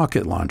a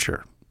Rocket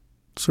Launcher,"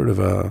 sort of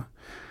a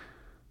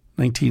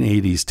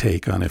 1980s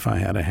take on "If I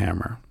Had a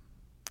Hammer."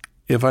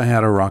 If I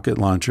Had a Rocket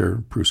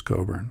Launcher, Bruce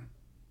Cockburn.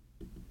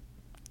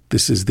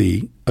 This is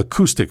the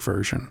acoustic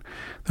version.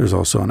 There's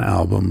also an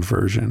album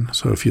version.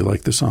 So if you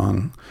like the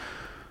song,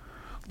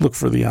 look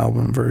for the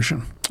album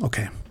version.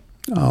 Okay,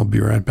 I'll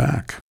be right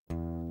back.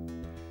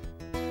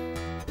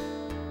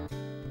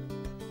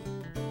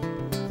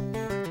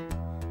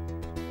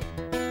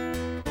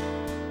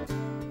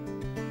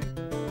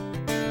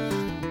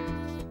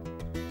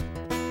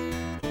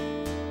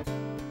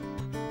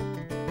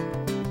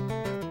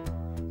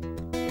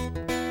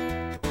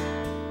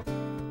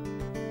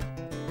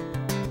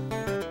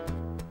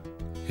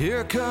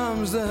 Here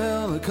comes the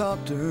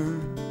helicopter,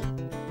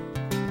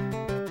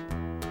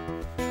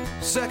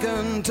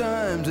 second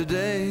time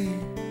today.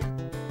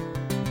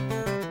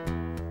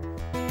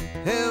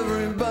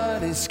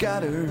 Everybody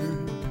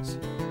scatters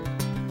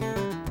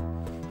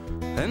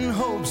and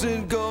hopes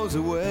it goes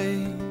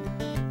away.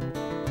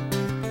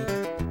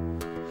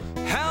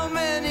 How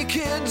many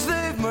kids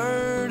they've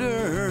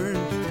murdered,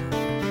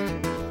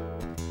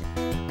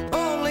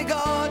 only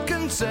God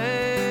can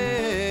say.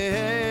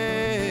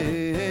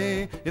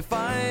 If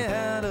I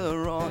had a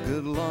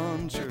rocket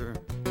launcher,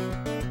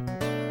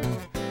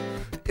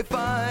 if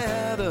I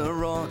had a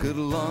rocket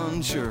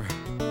launcher,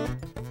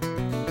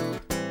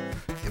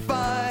 if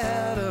I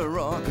had a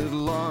rocket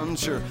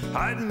launcher,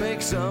 I'd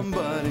make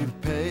somebody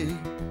pay.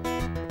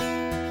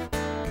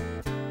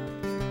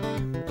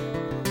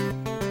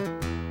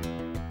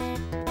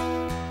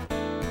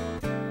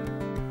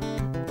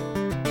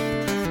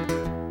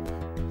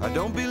 I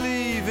don't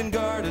believe in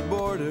guarded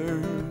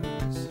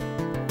borders,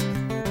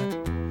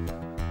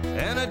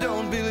 and I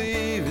don't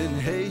believe in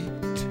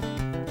hate.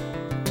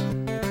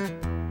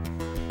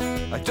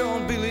 I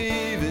don't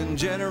believe in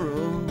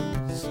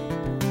generals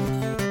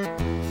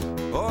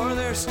or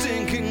their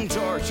stinking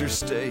torture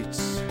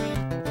states.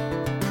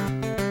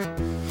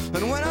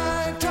 And when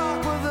I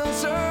talk with the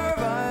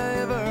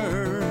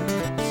survivors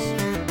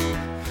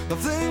of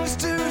things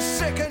too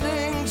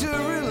sickening to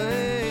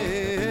relate,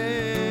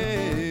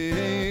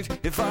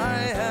 if I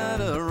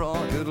had a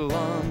rocket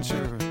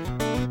launcher,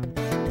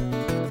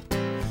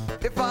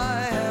 if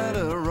I had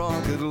a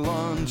rocket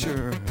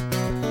launcher,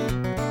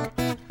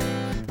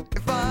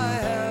 if I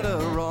had a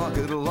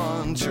rocket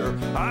launcher,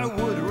 I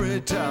would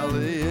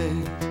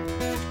retaliate.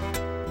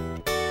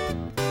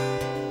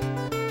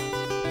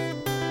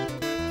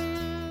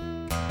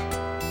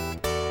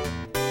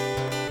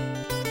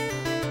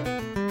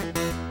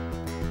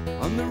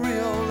 On the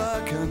Rio La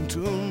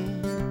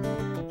Cantun,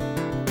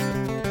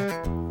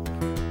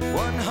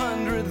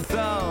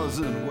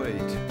 100,000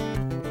 wait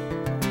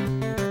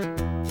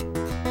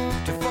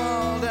to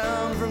fall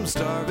down from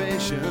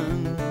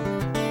starvation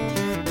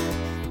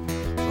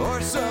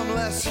or some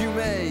less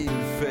humane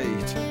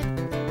fate.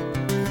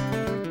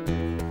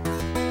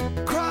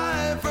 Cry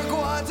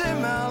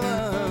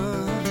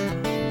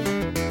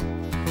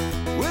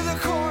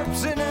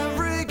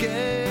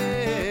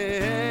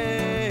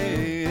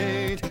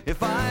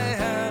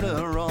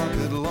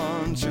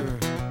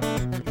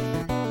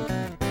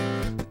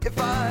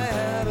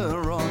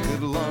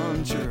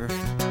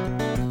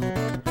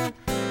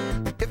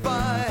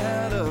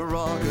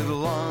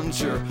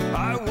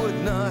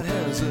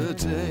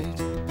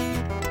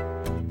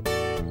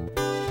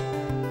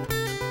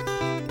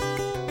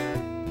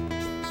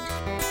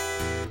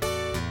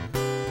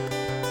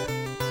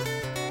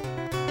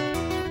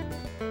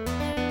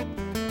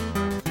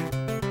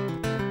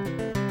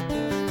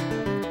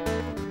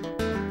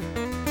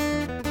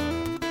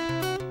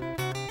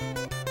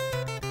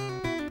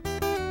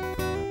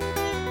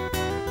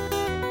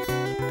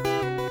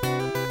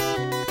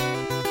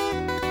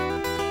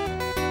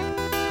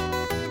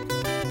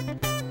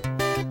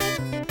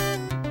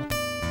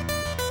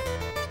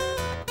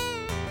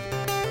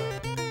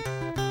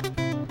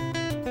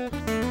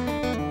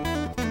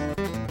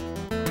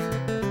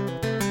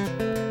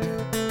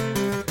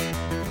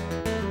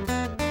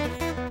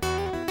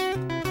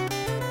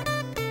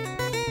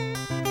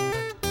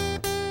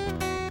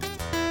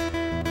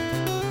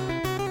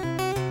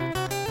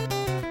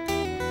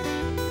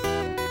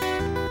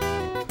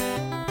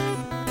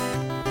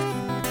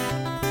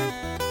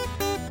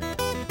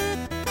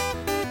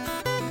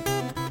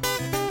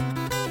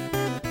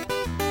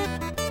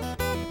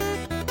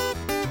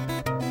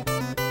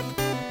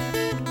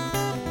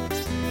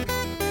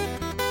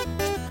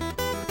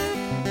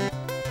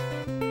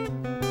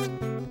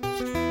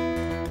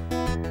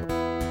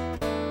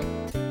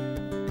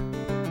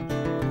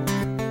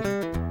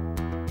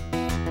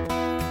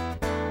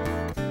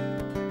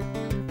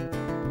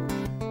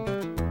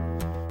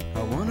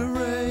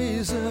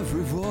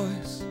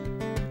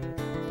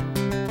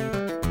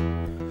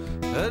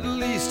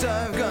least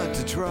I've got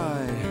to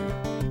try.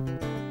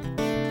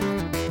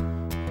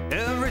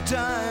 Every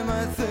time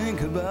I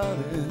think about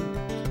it,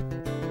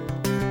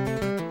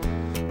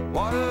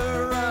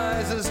 water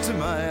rises to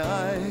my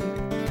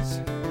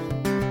eyes.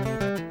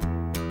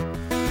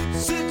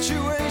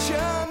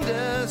 Situation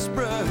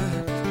desperate,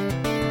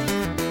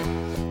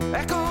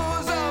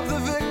 echoes of the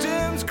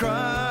victim's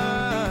cry.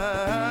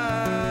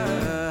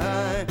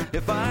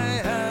 If I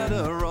had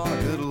a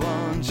rocket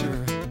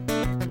launcher,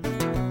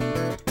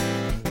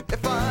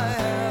 if I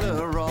had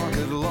a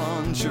rocket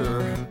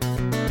launcher,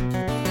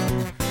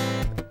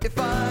 if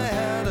I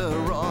had a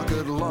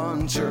rocket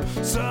launcher,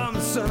 some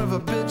son of a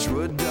bitch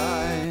would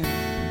die.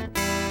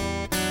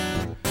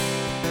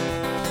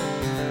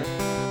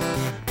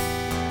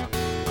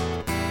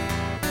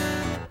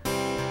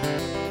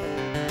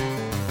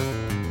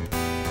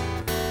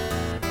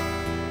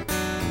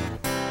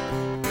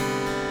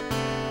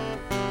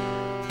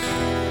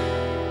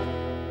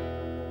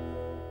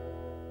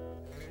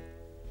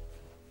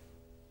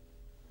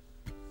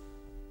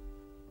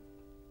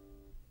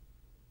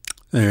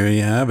 There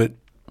you have it.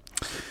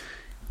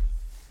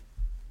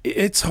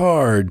 It's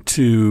hard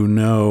to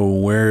know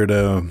where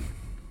to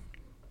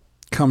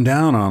come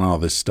down on all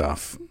this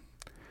stuff.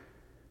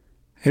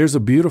 Here's a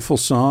beautiful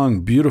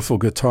song, beautiful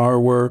guitar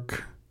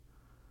work.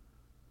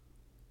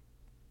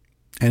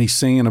 And he's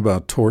singing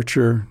about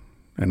torture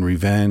and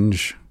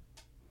revenge,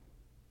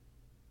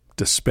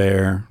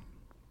 despair.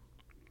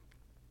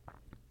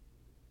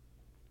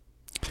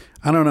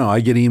 I don't know.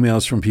 I get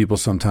emails from people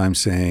sometimes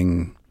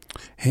saying,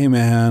 hey,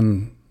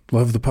 man,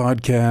 love the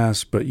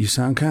podcast, but you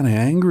sound kind of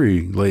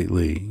angry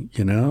lately.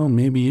 You know,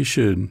 maybe you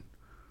should,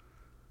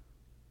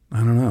 I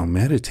don't know,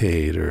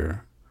 meditate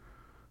or,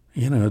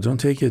 you know, don't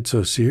take it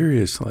so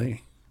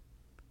seriously.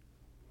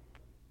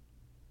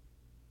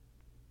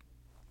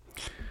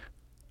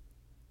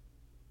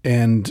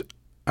 And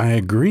I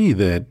agree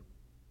that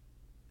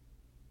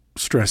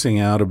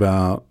stressing out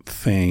about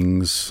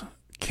things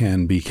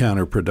can be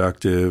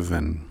counterproductive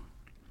and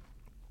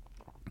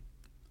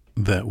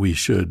that we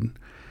should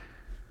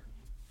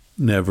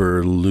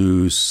never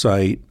lose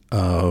sight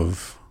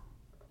of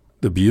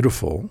the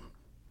beautiful,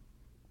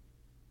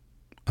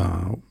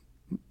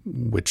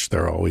 which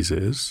there always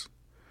is.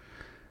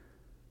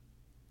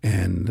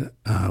 And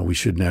we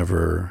should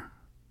never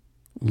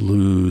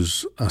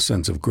lose a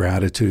sense of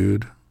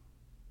gratitude.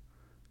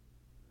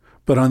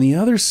 But on the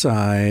other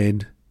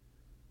side,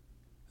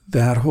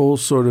 that whole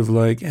sort of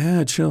like,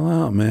 chill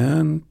out,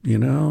 man, you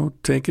know,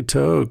 take a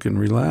toke and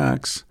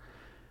relax,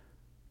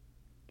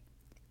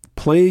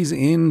 plays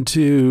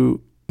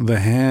into the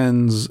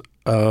hands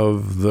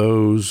of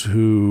those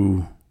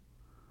who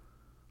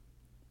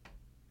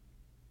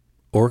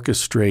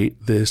orchestrate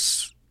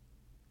this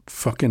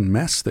fucking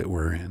mess that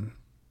we're in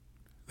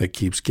that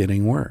keeps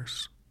getting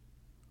worse.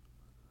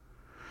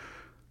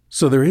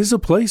 So there is a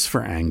place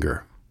for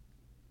anger.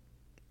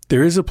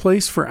 There is a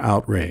place for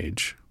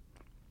outrage.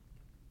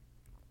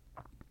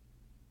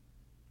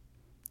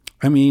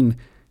 I mean,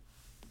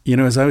 you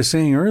know, as I was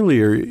saying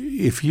earlier,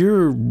 if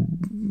you're,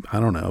 I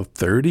don't know,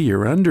 30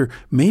 or under,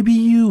 maybe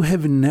you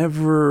have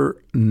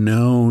never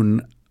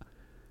known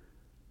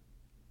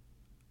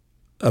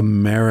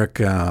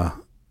America,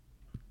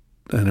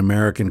 an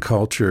American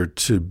culture,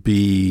 to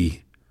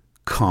be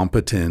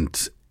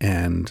competent,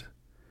 and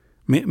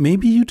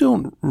maybe you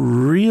don't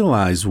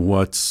realize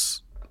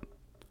what's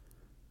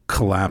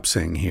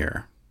collapsing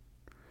here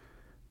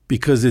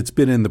because it's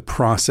been in the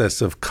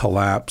process of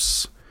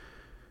collapse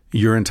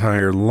your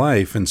entire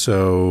life. And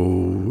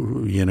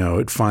so, you know,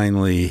 it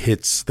finally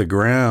hits the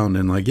ground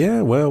and like,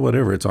 yeah, well,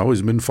 whatever. It's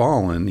always been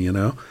falling, you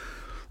know.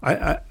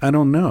 I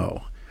don't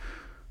know.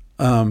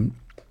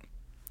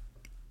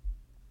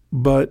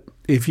 But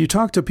if you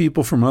talk to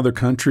people from other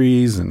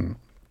countries and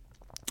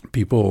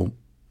people,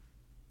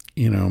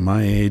 you know,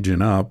 my age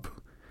and up,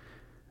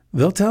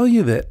 they'll tell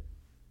you that,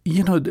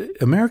 you know,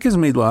 America's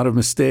made a lot of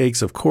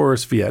mistakes, of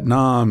course,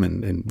 Vietnam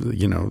and,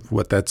 you know,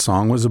 what that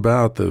song was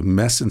about, the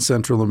mess in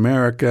Central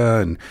America.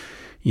 And,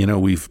 you know,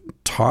 we've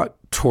taught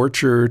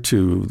torture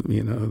to,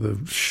 you know, the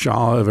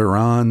Shah of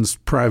Iran's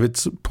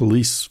private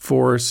police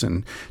force,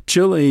 and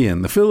Chile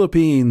and the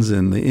Philippines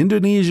and the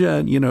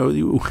Indonesia. You know,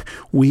 the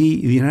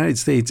United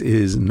States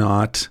is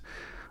not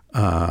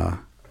a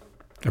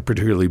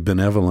particularly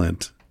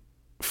benevolent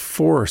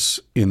force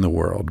in the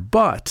world.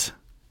 But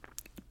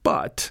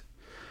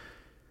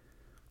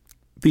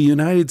the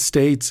United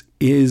States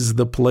is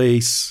the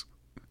place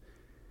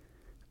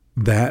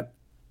that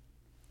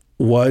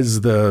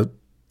was the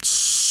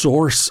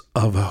source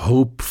of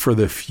hope for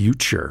the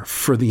future,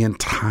 for the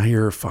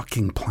entire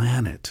fucking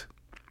planet.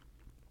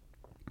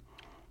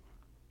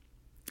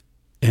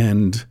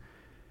 And,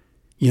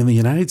 you know, the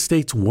United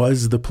States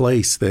was the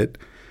place that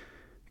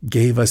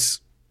gave us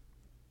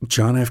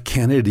John F.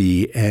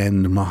 Kennedy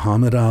and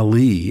Muhammad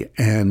Ali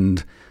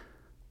and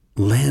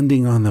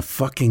landing on the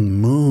fucking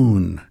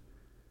moon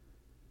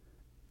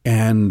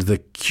and the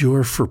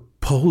cure for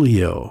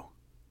polio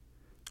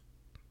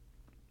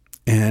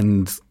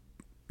and,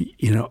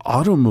 you know,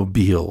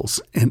 automobiles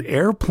and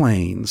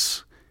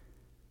airplanes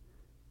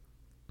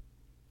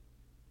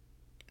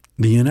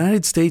the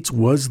United States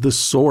was the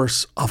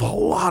source of a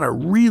lot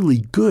of really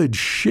good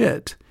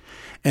shit.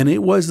 And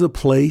it was the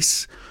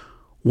place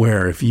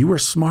where if you were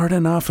smart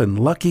enough and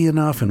lucky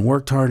enough and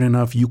worked hard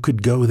enough, you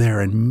could go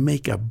there and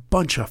make a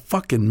bunch of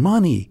fucking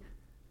money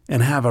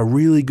and have a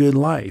really good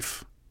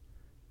life.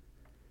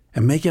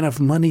 And make enough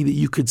money that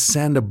you could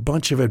send a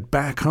bunch of it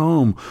back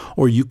home,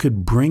 or you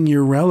could bring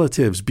your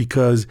relatives,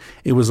 because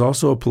it was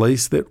also a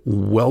place that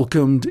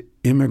welcomed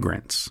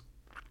immigrants.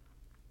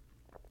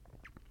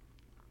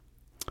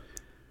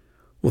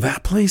 Well,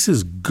 that place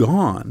is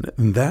gone,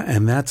 and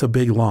that's a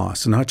big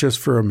loss, not just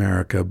for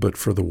America, but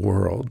for the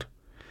world.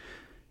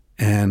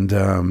 And,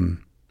 I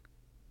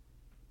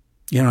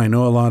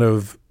know a lot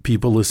of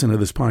people listen to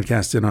this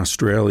podcast in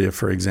Australia,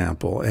 for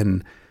example,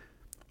 and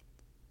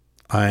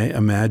I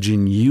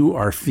imagine you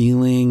are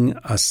feeling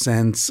a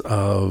sense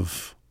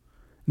of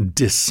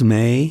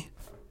dismay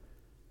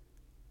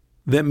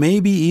that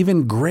may be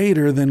even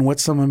greater than what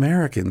some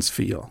Americans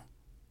feel,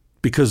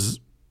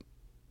 because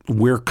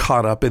we're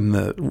caught up in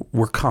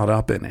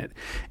it.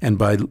 And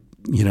by,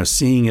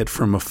 seeing it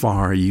from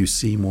afar, you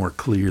see more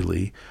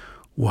clearly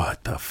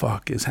what the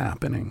fuck is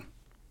happening.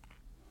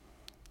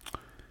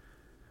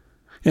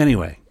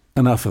 Anyway,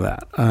 enough of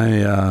that.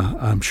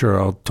 I'm sure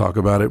I'll talk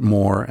about it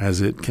more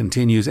as it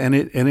continues. And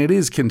it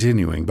is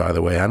continuing, by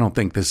the way. I don't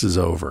think this is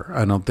over.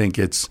 I don't think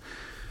it's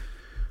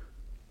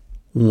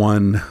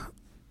one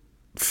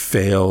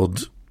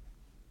failed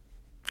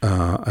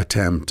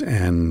attempt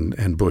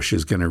and Bush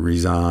is going to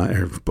resign,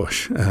 or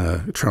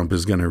Trump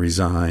is going to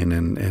resign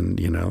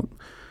and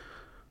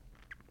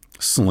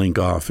slink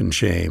off in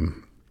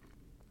shame.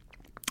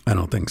 I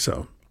don't think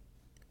so.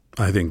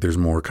 I think there's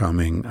more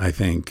coming. I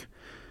think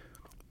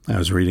I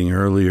was reading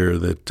earlier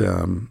that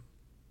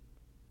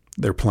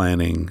they're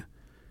planning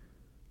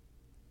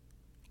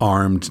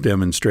armed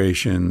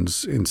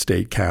demonstrations in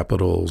state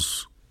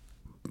capitals.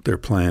 They're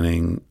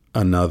planning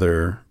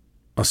another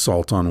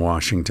assault on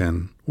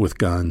Washington with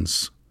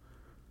guns.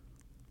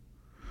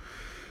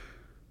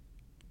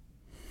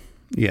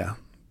 Yeah,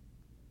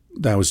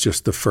 that was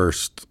just the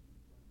first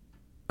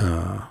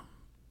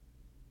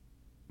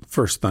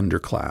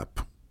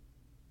thunderclap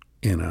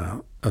in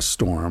a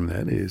storm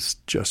that is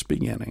just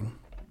beginning.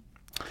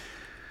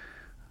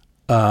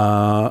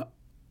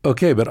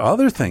 Okay, but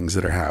other things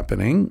that are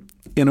happening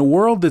in a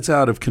world that's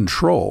out of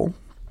control.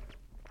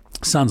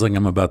 Sounds like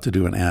I'm about to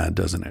do an ad,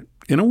 doesn't it?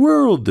 In a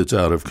world that's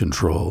out of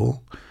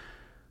control,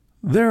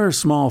 there are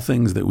small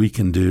things that we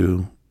can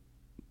do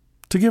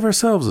to give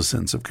ourselves a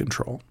sense of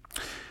control.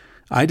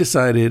 I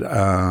decided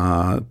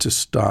to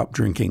stop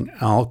drinking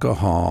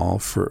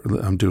alcohol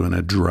I'm doing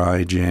a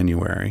dry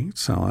January,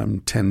 so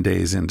I'm 10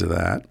 days into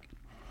that.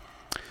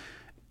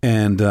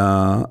 And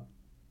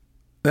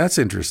that's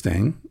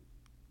interesting.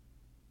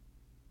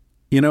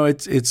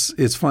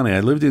 It's funny.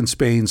 I lived in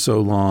Spain so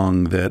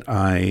long that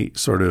I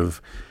sort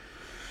of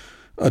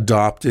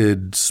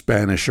adopted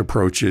Spanish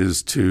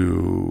approaches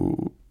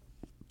to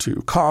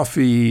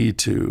coffee,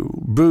 to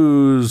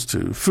booze,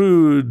 to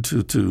food,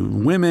 to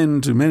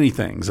women, to many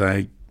things.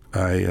 I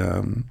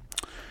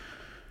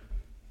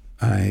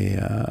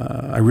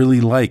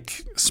really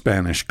like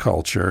Spanish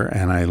culture,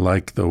 and I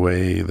like the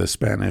way the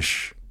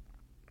Spanish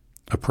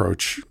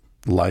approach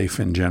life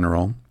in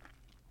general.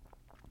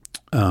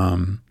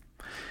 But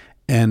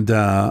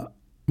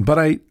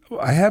I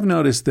have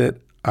noticed that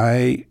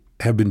I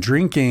have been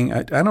drinking.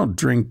 I don't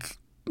drink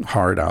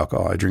hard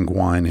alcohol. I drink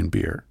wine and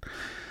beer.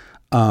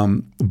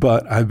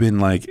 But I've been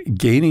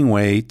gaining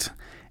weight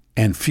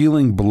and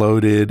feeling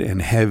bloated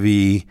and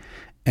heavy.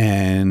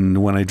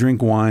 And when I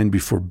drink wine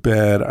before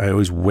bed, I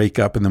always wake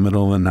up in the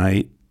middle of the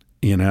night,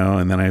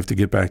 and then I have to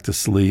get back to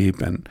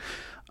sleep. And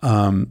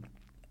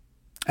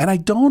I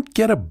don't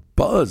get a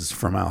buzz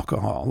from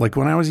alcohol. Like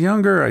when I was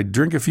younger, I'd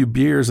drink a few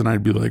beers and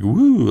I'd be like,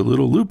 woo, a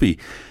little loopy.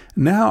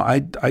 Now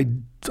I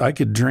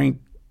could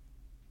drink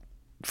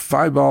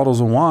 5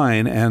 bottles of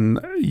wine and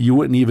you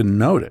wouldn't even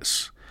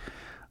notice.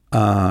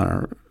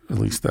 At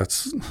least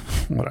that's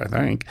what I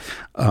think.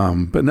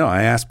 But no,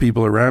 I ask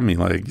people around me,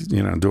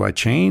 do I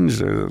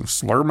change,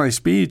 slur my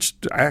speech,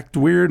 act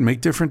weird,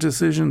 make different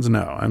decisions?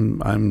 No,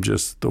 I'm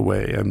just the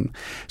way. And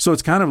so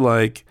it's kind of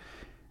like,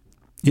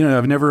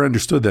 I've never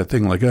understood that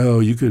thing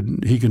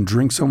he can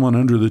drink someone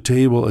under the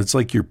table. It's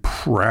like you're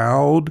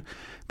proud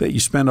that you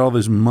spend all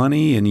this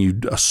money and you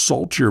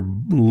assault your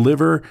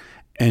liver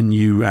and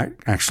you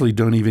actually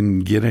don't even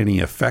get any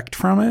effect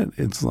from it.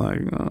 It's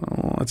like,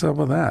 oh, what's up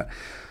with that?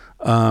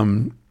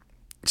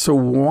 So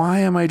why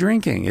am I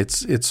drinking?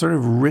 It's sort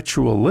of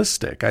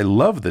ritualistic. I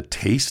love the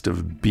taste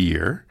of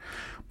beer,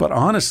 but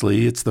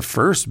honestly, it's the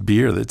first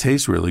beer that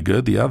tastes really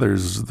good.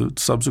 The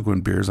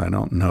subsequent beers, I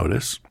don't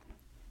notice.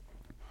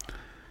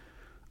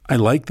 I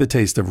like the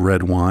taste of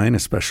red wine,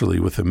 especially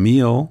with a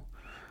meal.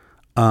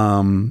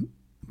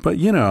 But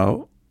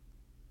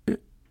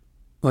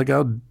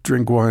I'll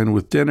drink wine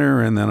with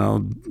dinner, and then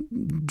I'll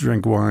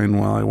drink wine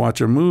while I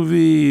watch a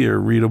movie or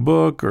read a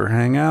book or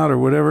hang out or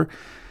whatever.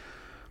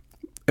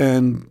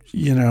 And,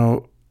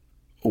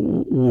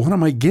 what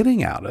am I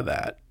getting out of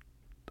that?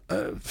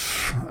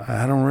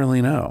 I don't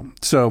really know.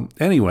 So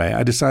anyway,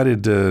 I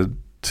decided to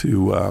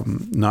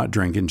not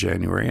drink in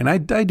January, and I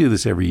do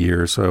this every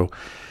year. So,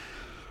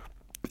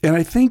 and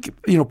I think,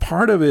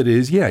 part of it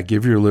is,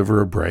 give your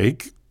liver a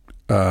break,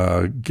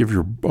 give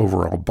your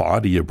overall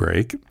body a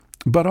break,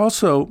 but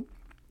also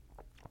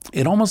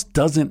it almost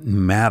doesn't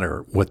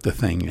matter what the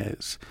thing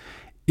is.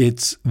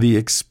 It's the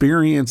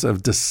experience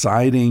of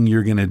deciding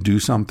you're going to do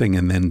something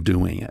and then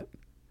doing it.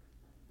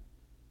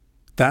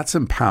 That's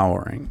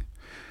empowering.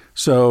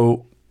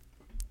 So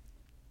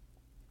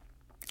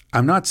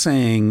I'm not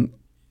saying,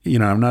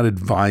 I'm not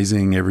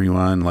advising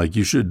everyone like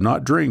you should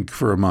not drink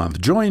for a month.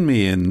 Join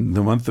me in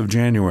the month of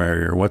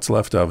January or what's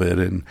left of it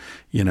and,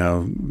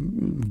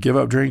 give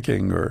up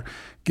drinking or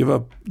give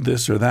up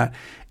this or that.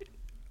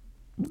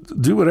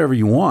 Do whatever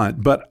you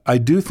want. But I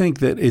do think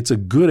that it's a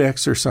good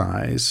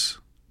exercise,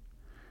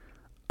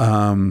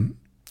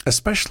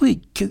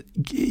 especially,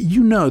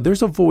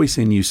 there's a voice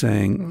in you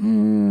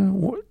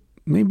saying,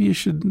 maybe you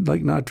should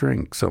not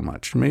drink so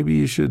much. Maybe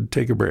you should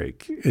take a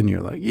break. And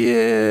you're like,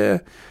 yeah,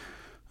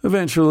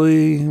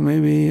 eventually,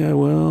 maybe I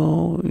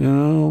will,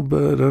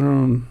 but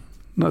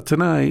not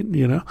tonight,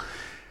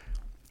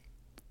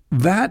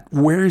 That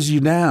wears you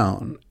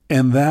down.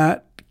 And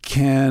that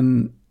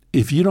can,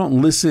 if you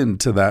don't listen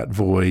to that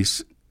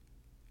voice,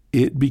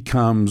 it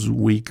becomes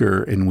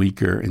weaker and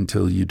weaker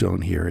until you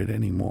don't hear it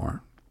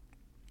anymore.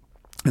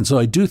 And so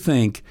I do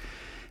think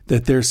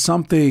that there's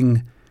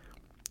something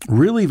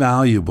really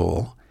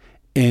valuable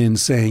in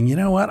saying, you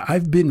know what,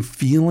 I've been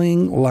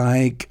feeling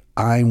like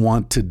I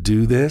want to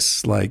do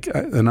this. Like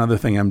another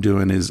thing I'm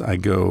doing is I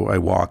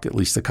walk at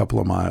least a couple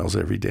of miles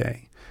every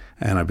day.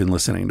 And I've been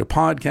listening to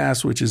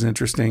podcasts, which is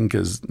interesting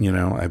because,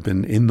 I've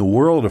been in the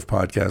world of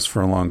podcasts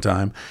for a long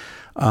time,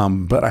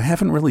 but I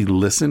haven't really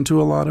listened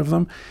to a lot of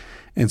them.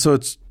 And so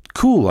it's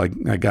cool. I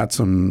got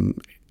some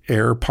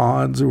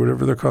AirPods or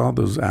whatever they're called,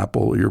 those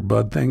Apple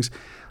earbud things.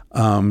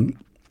 And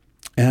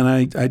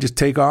I just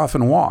take off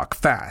and walk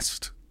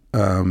fast.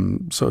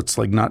 So it's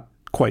not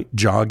quite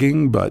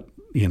jogging, but,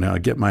 I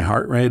get my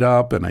heart rate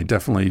up and I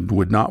definitely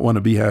would not want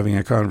to be having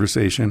a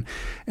conversation.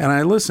 And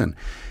I listen.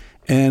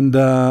 And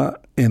the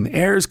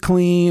air is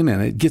clean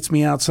and it gets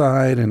me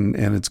outside and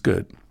it's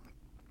good.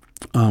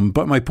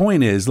 But my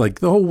point is the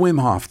whole Wim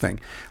Hof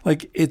thing,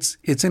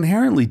 it's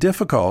inherently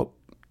difficult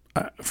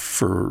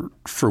for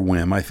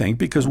Wim, I think,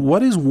 because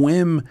what is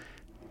Wim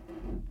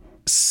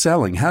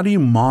selling? How do you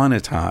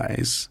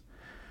monetize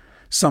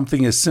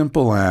something as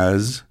simple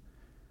as,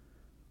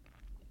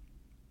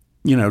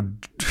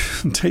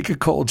 take a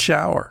cold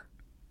shower,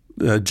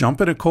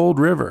 jump in a cold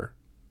river?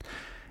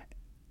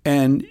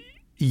 And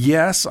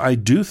yes, I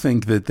do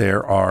think that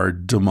there are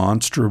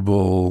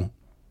demonstrable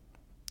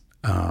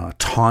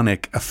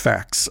tonic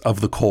effects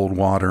of the cold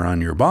water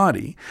on your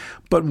body.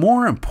 But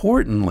more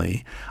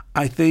importantly,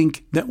 I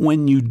think that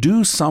when you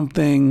do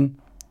something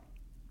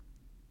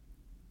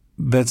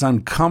that's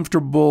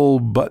uncomfortable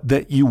but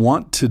that you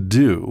want to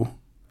do,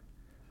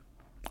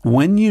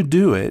 when you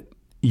do it,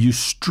 you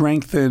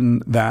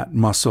strengthen that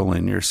muscle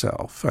in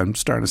yourself. I'm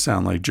starting to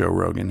sound like Joe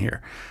Rogan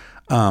here.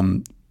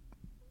 And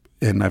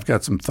I've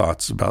got some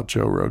thoughts about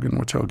Joe Rogan,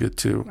 which I'll get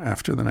to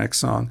after the next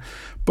song.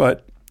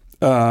 But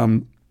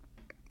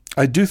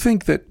I do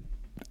think that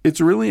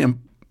it's really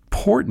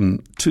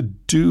important to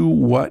do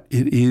what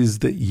it is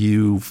that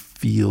you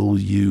feel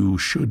you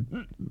should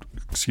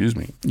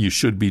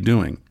be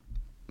doing.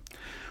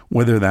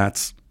 Whether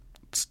that's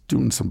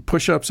doing some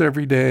push-ups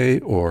every day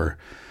or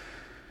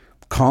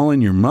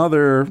calling your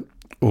mother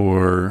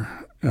or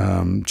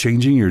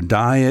changing your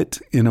diet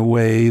in a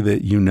way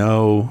that you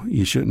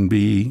shouldn't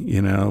be,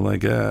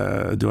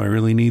 do I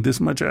really need this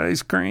much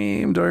ice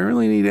cream? Do I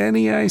really need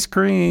any ice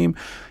cream?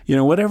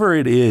 Whatever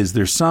it is,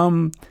 there's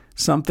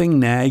something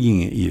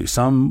nagging at you,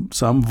 some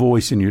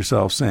voice in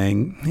yourself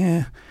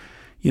saying,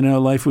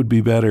 life would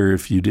be better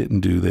if you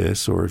didn't do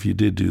this or if you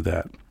did do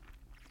that.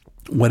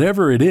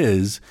 Whatever it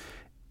is,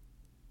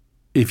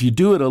 if you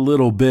do it a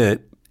little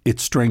bit, it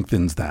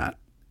strengthens that.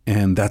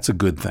 And that's a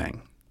good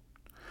thing.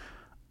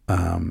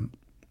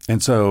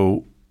 And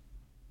so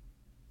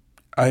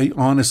I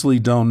honestly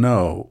don't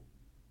know.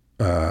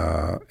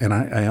 And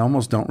I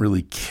almost don't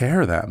really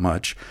care that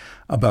much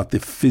about the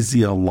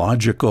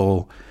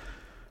physiological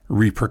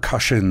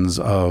repercussions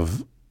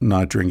of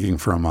not drinking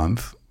for a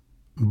month.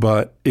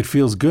 But it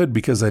feels good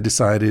because I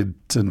decided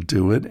to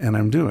do it and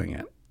I'm doing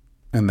it.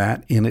 And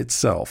that in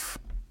itself,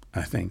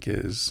 I think,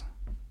 is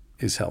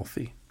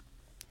healthy.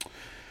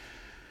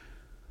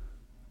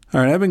 All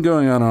right, I've been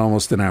going on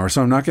almost an hour,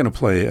 so I'm not going to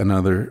play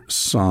another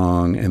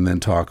song and then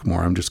talk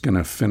more. I'm just going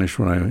to finish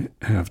what I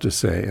have to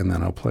say, and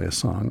then I'll play a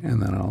song,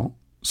 and then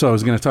So I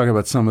was going to talk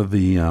about some of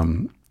the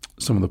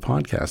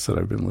podcasts that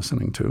I've been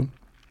listening to.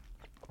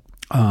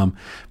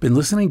 Been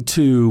listening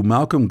to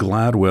Malcolm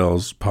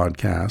Gladwell's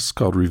podcast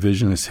called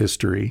Revisionist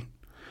History.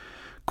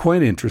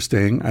 Quite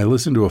interesting. I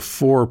listened to a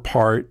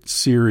 4-part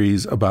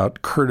series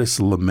about Curtis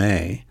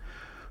LeMay,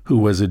 who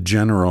was a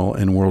general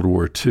in World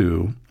War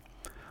II.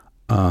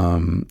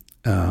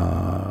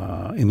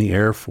 In the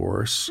Air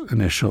Force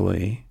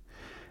initially,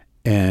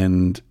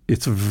 And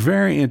it's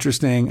very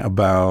interesting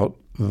about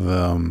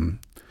some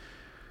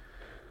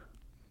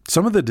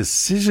of the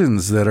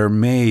decisions that are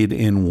made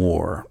in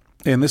war.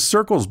 And this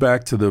circles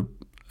back to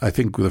I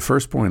think the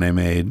first point I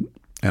made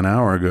an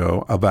hour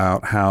ago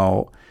about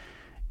how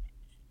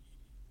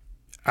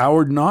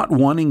our not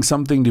wanting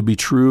something to be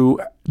true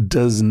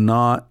does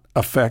not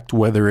affect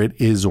whether it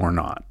is or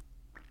not.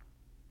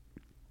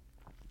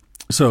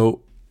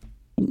 So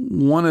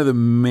one of the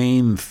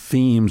main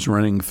themes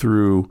running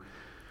through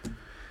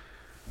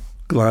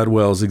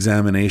Gladwell's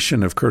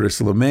examination of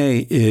Curtis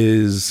LeMay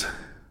is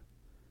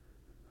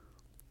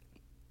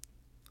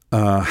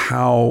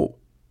how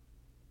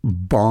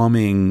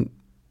bombing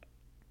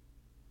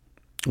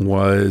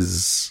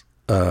was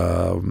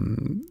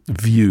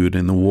viewed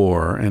in the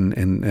war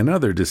and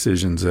other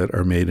decisions that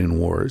are made in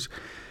wars.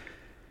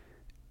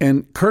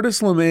 And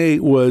Curtis LeMay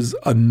was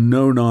a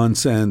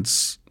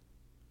no-nonsense,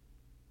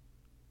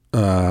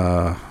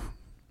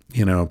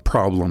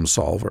 problem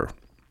solver.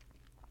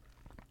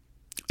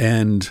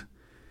 And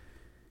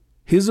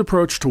his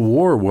approach to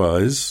war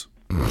was,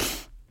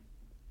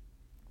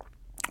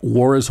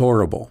 war is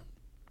horrible.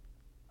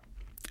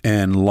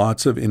 And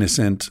lots of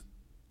innocent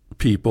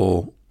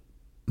people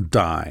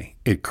die.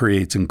 It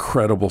creates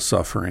incredible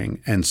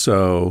suffering. And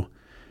so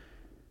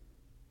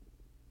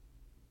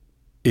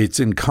it's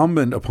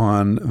incumbent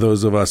upon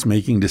those of us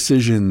making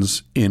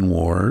decisions in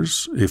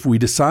wars. If we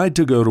decide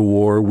to go to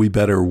war, we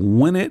better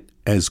win it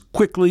as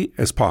quickly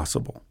as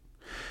possible,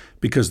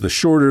 because the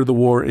shorter the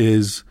war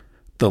is,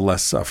 the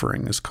less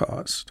suffering is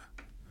caused.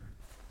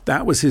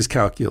 That was his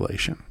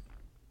calculation.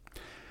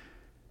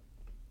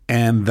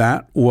 And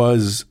that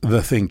was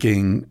the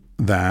thinking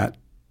that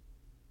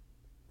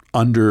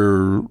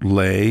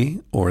underlay,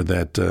 or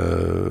that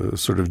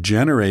sort of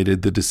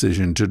generated the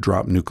decision to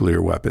drop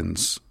nuclear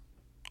weapons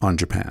on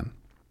Japan.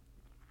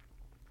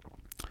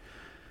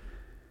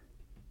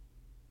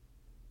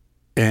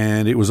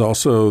 And it was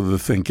also the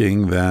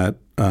thinking that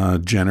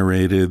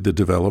generated the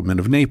development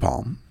of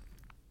napalm.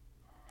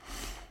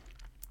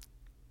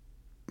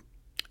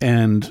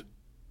 And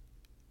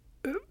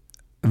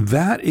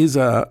that is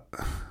a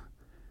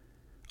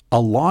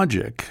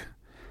logic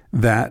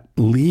that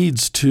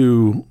leads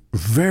to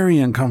very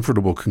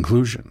uncomfortable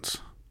conclusions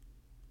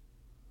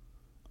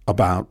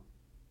about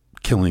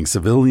killing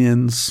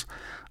civilians,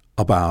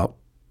 about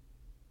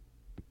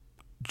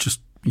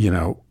just,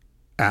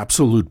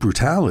 absolute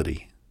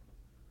brutality.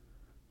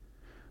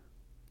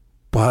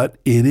 But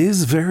it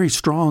is very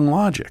strong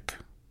logic.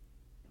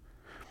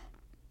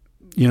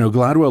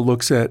 Gladwell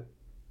looks at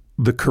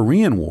the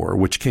Korean War,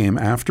 which came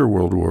after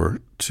World War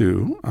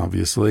II,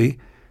 obviously,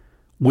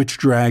 which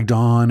dragged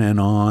on and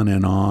on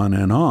and on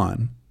and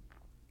on.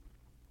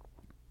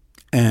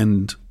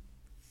 And,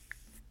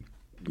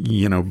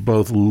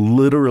 both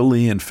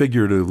literally and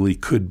figuratively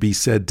could be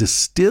said to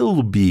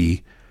still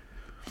be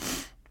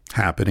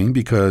happening,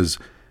 because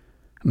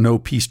no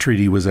peace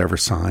treaty was ever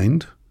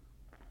signed.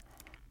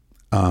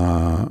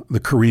 The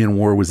Korean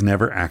War was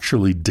never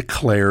actually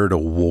declared a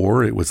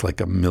war. It was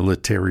like a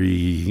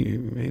military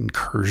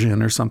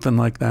incursion or something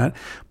like that.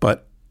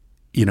 But,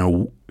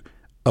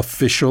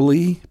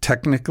 officially,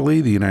 technically,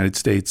 the United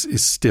States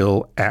is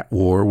still at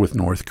war with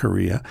North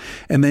Korea.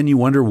 And then you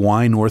wonder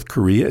why North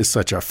Korea is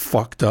such a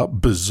fucked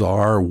up,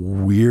 bizarre,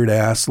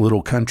 weird-ass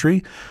little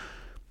country.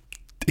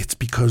 It's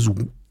because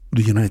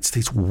the United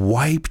States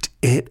wiped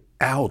it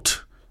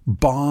out,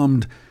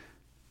 bombed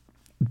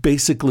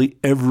basically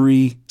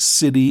every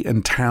city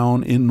and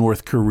town in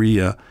North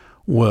Korea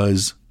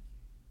was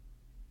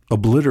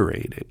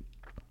obliterated,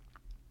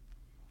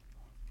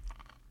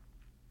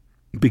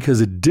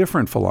 because a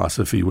different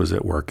philosophy was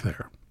at work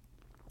there.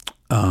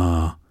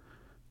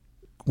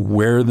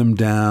 Wear them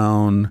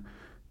down,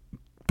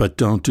 but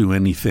don't do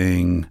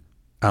anything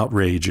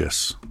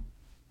outrageous.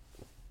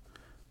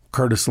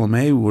 Curtis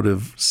LeMay would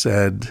have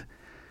said,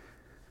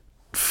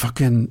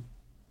 fucking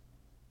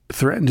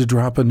threaten to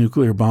drop a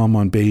nuclear bomb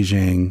on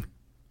Beijing,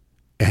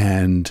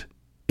 and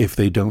if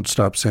they don't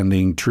stop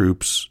sending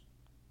troops,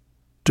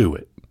 do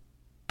it.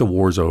 The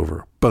war's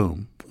over.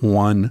 Boom.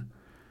 Won.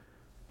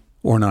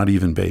 Or not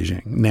even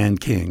Beijing,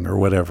 Nanking or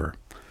whatever.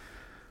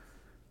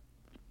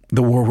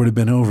 The war would have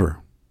been over.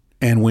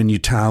 And when you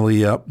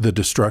tally up the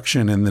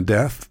destruction and the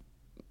death,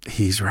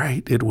 he's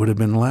right, it would have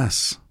been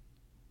less.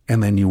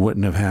 And then you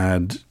wouldn't have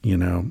had,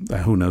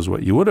 who knows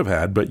what you would have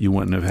had, but you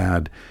wouldn't have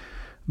had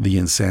the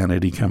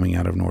insanity coming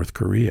out of North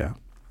Korea.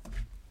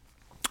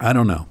 I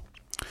don't know.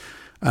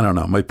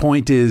 My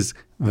point is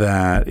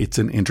that it's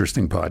an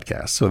interesting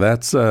podcast. So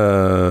that's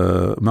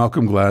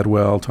Malcolm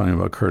Gladwell talking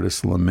about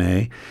Curtis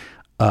LeMay.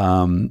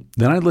 Then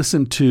I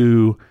listened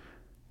to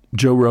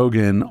Joe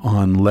Rogan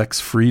on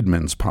Lex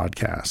Fridman's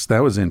podcast.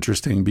 That was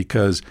interesting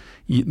because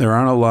there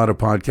aren't a lot of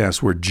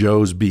podcasts where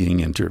Joe's being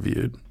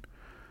interviewed.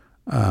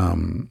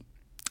 And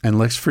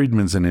Lex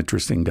Fridman's an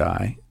interesting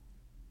guy,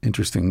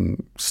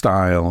 interesting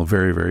style,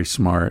 very, very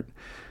smart.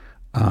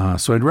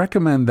 So I'd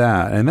recommend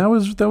that. And that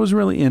was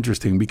really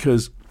interesting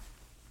because,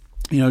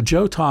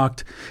 Joe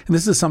talked, and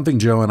this is something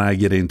Joe and I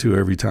get into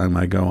every time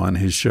I go on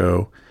his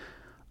show.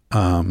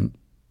 the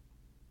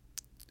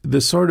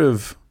sort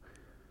of,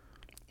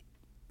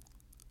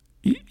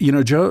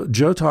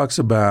 Joe talks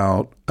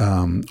about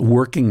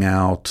working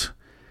out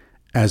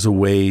as a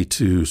way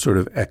to sort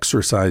of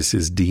exorcise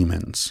his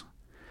demons,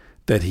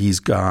 that he's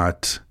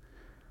got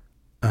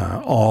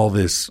all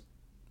this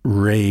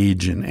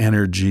rage and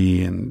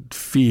energy and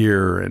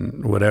fear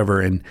and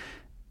whatever, and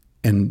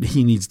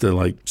he needs to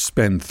like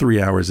spend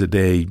 3 hours a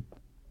day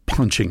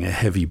punching a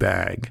heavy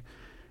bag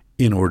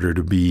in order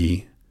to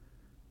be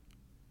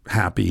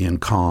happy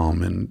and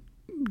calm and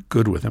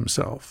good with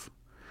himself.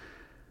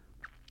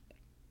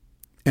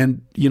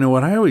 And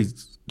what I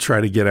always try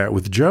to get at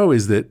with Joe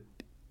is that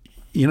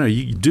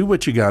you do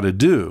what you got to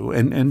do.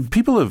 And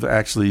people have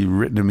actually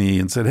written to me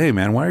and said, hey,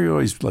 man, why are you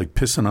always like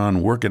pissing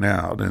on working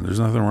out? And there's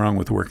nothing wrong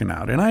with working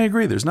out. And I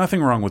agree. There's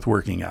nothing wrong with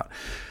working out.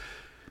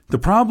 The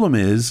problem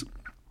is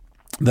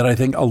that I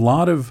think a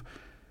lot of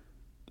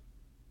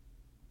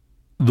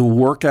the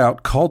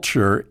workout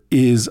culture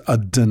is a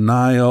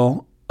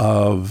denial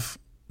of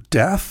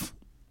death,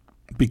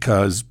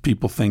 because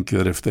people think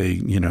that if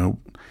they,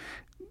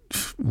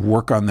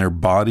 work on their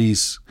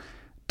bodies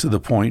to the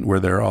point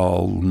where they're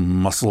all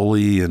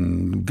muscly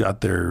and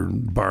got their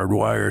barbed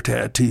wire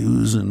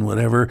tattoos and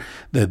whatever,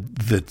 that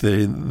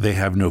they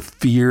have no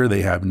fear,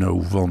 they have no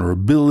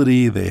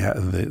vulnerability,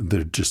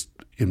 they're just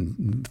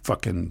in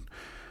fucking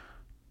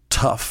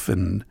tough.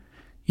 And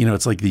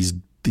it's like these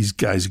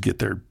guys who get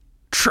their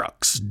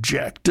trucks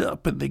jacked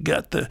up and they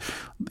got the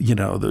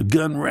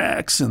gun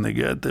racks and they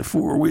got the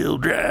 4-wheel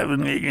drive,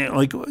 and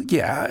like,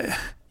 yeah,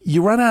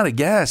 you run out of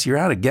gas, you're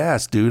out of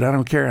gas, dude. I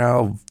don't care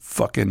how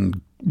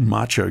fucking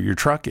macho your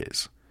truck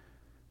is.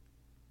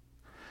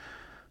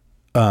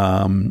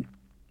 And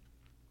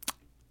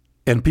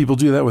people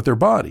do that with their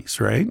bodies,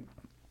 right?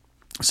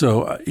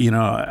 So,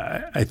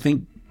 I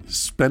think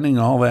spending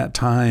all that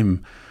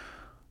time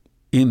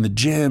in the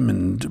gym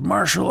and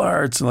martial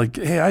arts, like,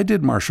 hey, I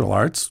did martial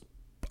arts.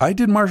 I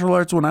did martial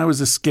arts when I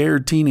was a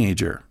scared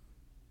teenager.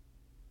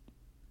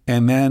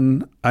 And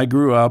then I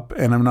grew up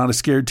and I'm not a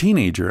scared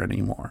teenager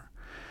anymore.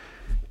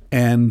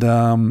 And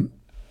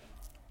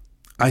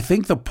I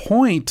think the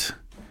point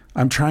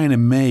I'm trying to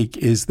make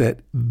is that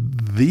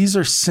these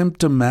are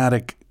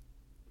symptomatic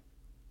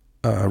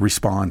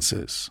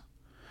responses.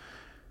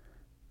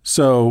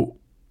 So,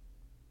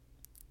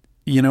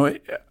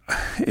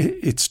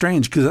 it's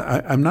strange because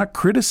I'm not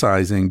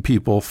criticizing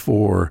people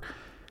for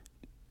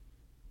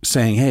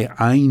saying, hey,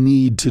 I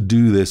need to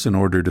do this in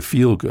order to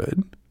feel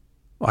good.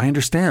 I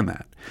understand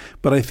that.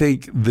 But I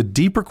think the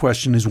deeper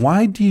question is,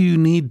 why do you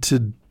need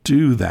to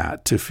do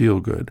that to feel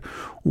good?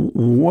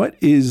 What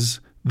is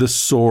the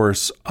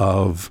source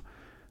of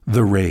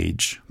the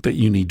rage that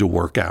you need to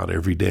work out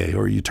every day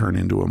or you turn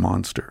into a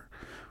monster?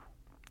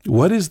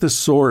 What is the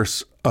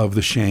source of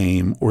the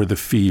shame or the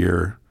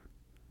fear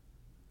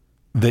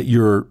that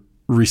you're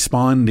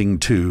responding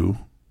to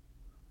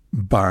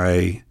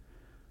by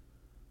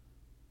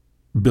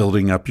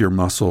building up your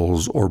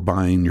muscles or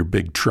buying your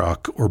big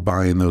truck or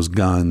buying those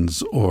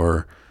guns,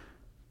 or,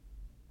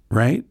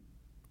 right?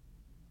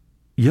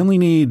 You only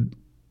need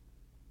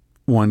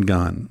one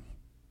gun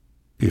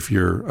if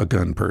you're a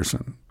gun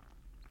person,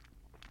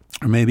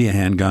 or maybe a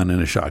handgun and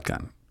a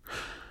shotgun,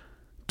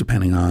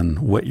 depending on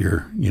what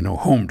your,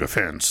 home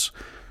defense.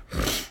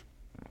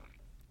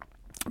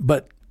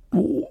 But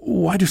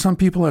why do some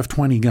people have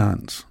 20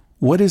 guns?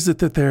 What is it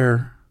that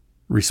they're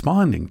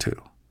responding to?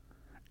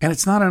 And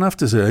it's not enough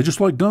to say, I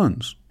just like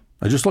guns.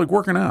 I just like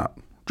working out.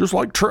 Just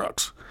like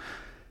trucks.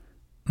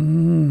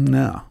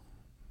 No,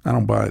 I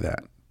don't buy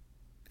that.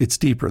 It's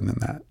deeper than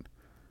that.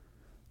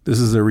 This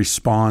is a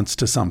response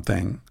to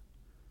something.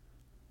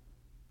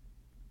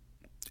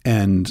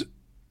 And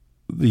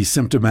the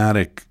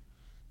symptomatic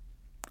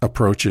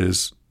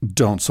approaches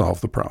don't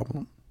solve the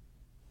problem.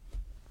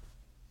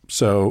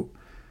 So,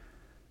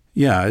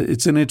 yeah,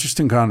 it's an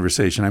interesting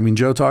conversation. I mean,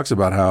 Joe talks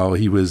about how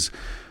he was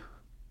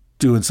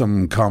doing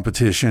some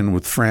competition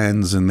with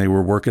friends and they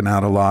were working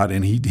out a lot,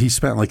 and he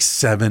spent like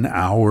 7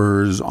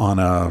 hours on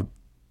a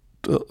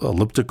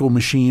elliptical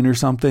machine or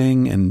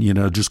something, and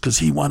just because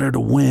he wanted to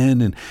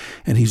win,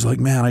 and he's like,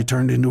 man, I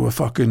turned into a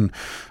fucking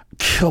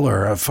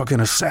killer, a fucking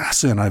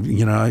assassin.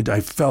 I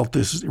felt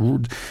this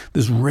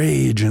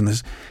rage and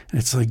this, and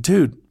it's like,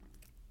 dude,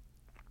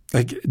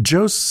 like,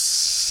 Joe's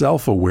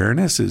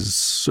self-awareness is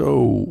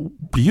so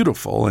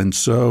beautiful and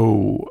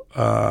so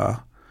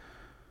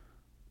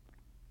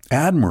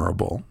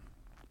admirable,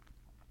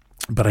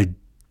 but I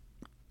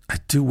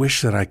do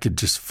wish that I could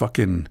just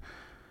fucking,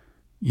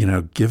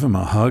 give him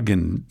a hug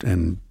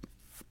and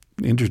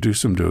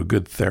introduce him to a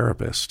good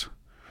therapist.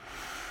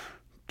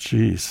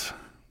 Jeez.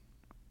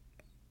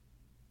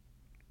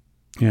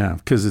 Yeah,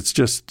 because it's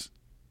just,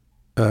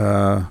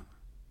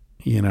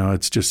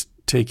 it's just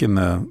taking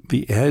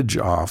the edge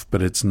off,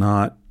 but it's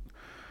not,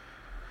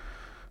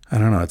 I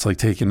don't know, it's like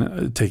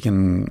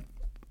taking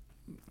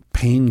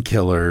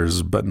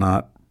painkillers, but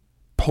not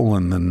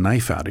pulling the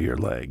knife out of your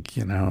leg.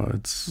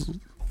 It's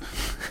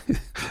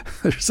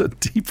there's a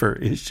deeper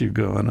issue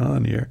going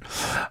on here.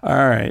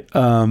 All right.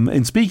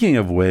 And speaking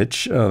of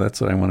which,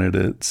 that's what I wanted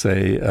to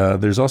say.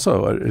 There's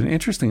also an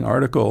interesting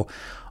article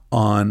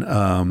on,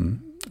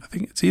 I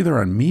think it's either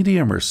on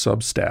Medium or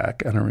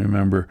Substack. I don't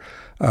remember.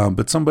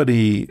 But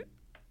somebody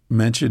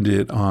mentioned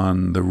it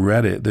on the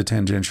Reddit, the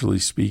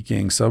Tangentially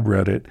Speaking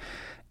subreddit.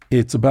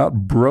 It's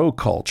about bro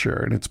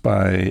culture, and it's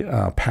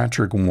by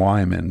Patrick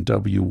Wyman,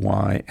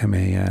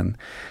 Wyman.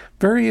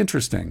 Very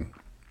interesting.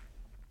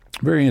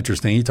 Very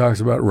interesting. He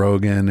talks about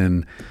Rogan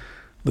and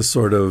the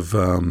sort of,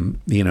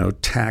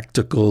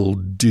 tactical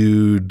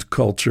dude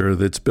culture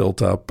that's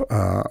built up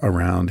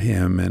around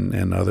him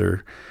and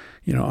other,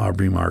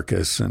 Aubrey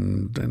Marcus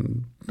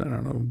and I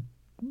don't know,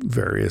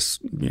 various,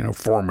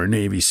 former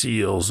Navy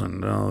SEALs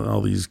and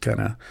all these kind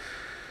of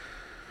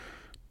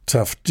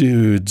tough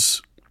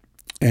dudes.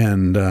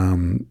 And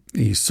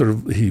he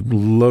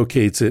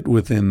locates it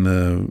within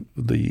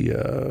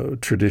the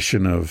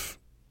tradition of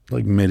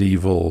like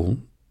medieval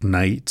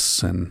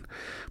knights,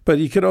 but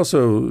you could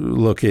also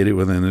locate it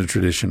within the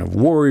tradition of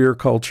warrior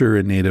culture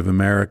in Native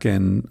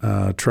American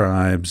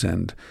tribes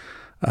and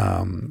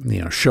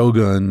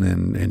shogun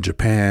in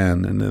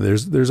Japan. And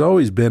there's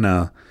always been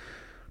a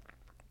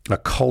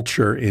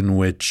culture in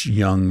which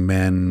young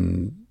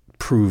men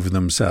prove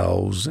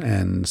themselves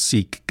and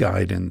seek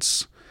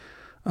guidance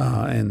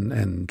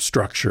and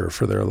structure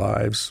for their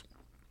lives.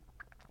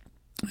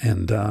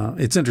 And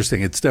it's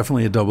interesting. It's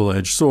definitely a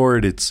double-edged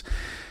sword. It's,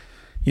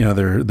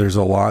 there's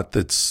a lot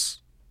that's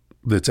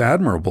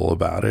admirable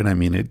about it. I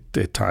mean,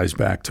 it ties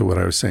back to what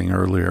I was saying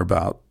earlier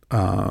about,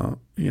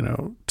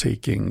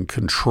 taking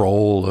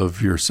control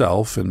of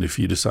yourself. And if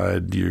you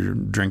decide you're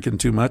drinking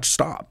too much,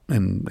 stop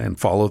and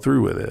follow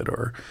through with it,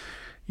 or,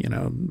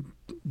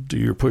 do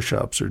your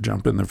push-ups or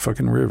jump in the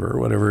fucking river or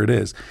whatever it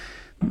is.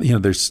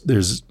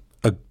 There's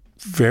a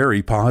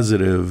very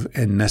positive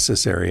and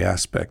necessary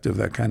aspect of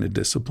that kind of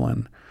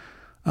discipline.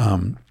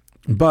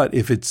 But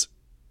if it's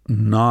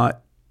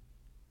not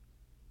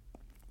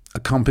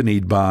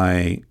accompanied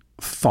by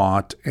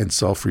thought and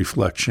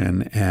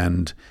self-reflection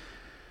and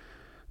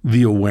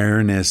the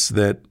awareness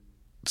that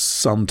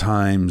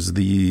sometimes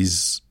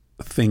these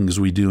things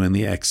we do in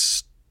the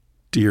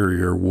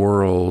exterior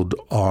world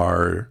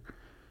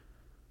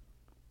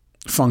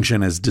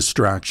function as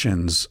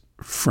distractions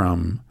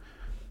from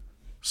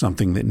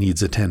something that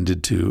needs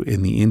attended to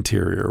in the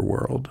interior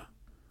world,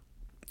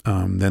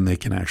 then they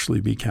can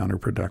actually be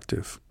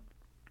counterproductive.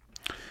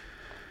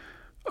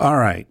 All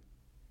right.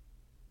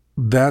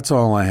 That's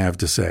all I have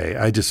to say.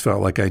 I just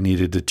felt like I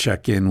needed to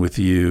check in with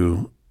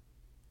you.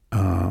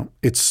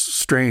 It's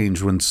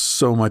strange when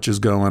so much is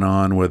going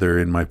on, whether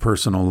in my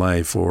personal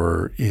life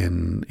or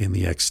in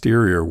the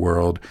exterior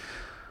world.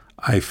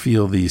 I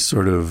feel these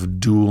sort of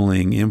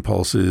dueling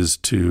impulses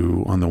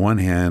to, on the one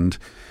hand,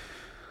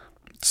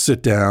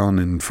 sit down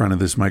in front of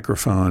this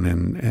microphone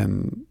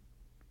and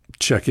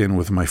check in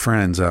with my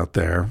friends out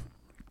there.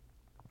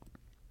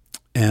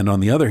 And on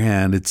the other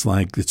hand, it's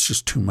like, it's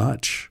just too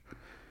much.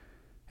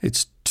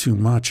 It's too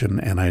much,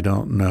 and I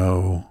don't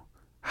know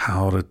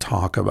how to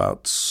talk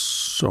about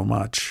so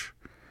much.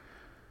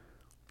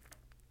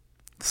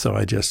 So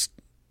I just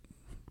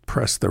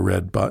press the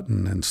red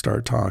button and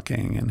start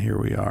talking, and here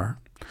we are.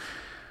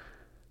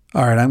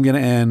 All right, I'm going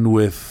to end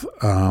with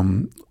a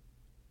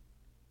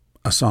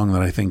song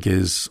that I think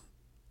is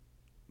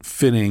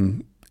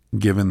fitting,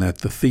 given that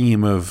the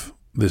theme of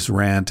this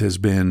rant has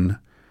been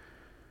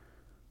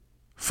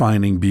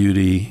finding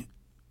beauty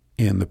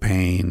in the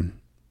pain.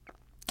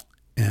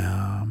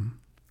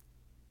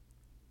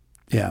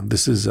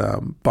 This is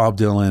Bob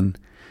Dylan,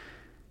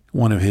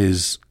 one of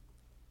his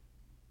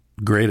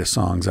greatest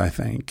songs, I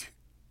think,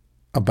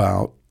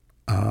 about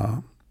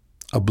a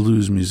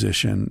blues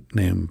musician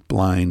named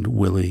Blind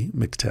Willie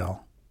McTell.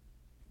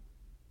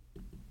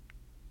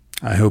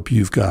 I hope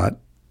you've got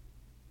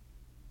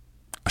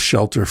a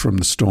shelter from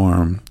the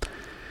storm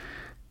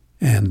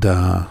and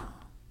that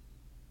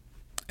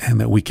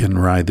we can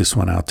ride this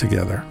one out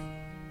together.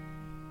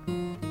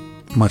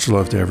 Much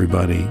love to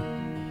everybody,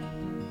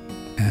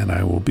 and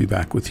I will be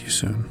back with you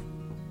soon.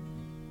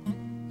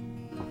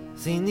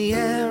 Seen the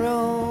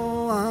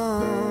arrow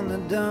on the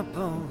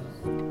doorpost,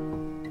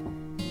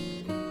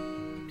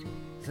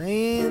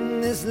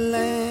 saying this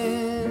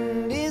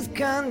land is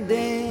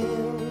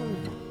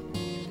condemned,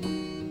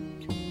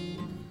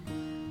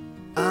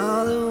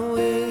 all the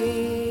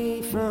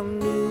way from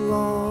New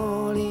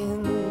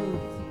Orleans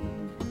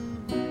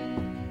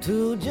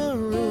to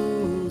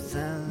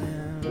Jerusalem.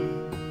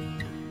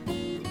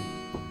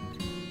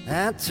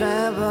 I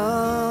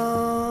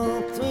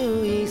traveled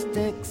through East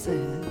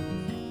Texas,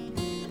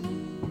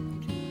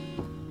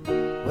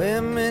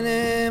 where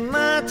many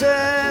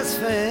martyrs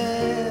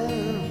fell,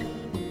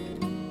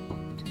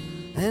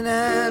 and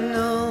I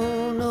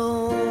know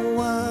no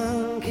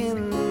one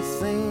can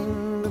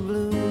sing the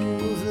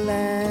blues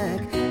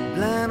like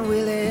Blind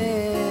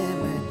Willie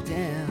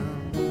McDowell.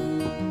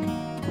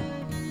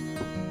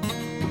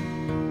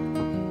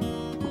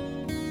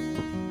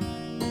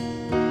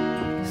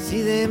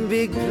 See them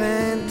big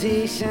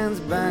plantations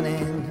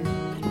burning.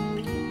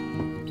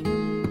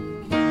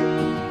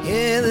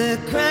 Hear the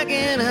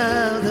cracking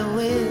of the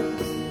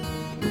whips.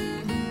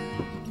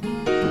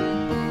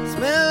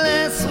 Smell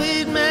that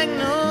sweet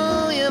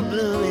magnolia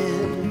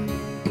blooming.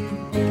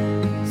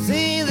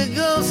 See the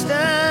ghost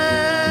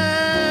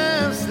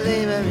of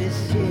slavery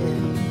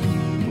ship.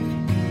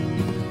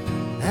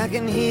 I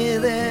can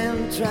hear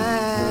them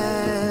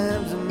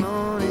tribes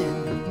moaning.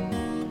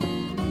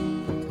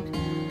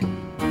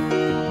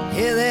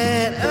 Hear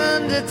that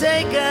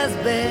undertaker's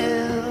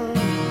bell.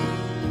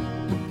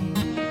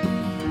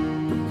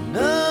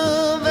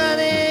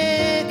 Nobody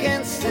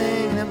can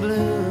sing the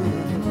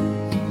blues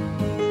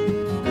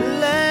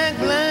like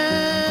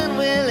blind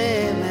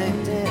Willie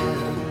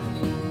McDowell.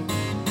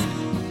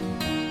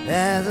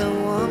 There's a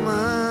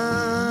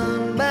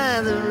woman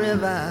by the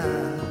river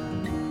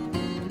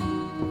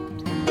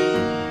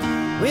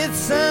with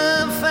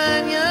some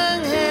fine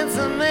young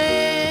handsome man.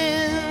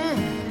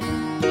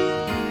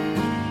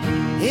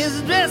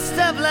 He's dressed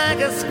up like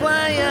a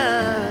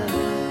squire,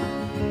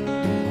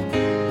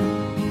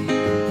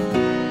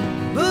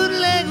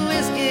 bootleg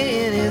whiskey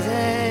in his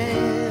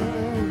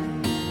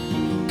hand.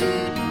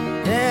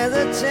 There's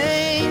a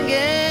chain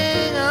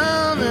gang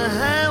on the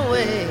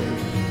highway.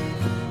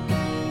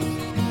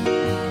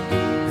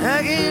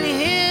 I can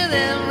hear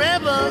them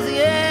rebels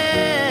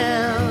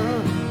yell,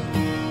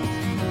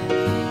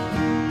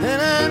 and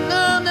I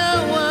know no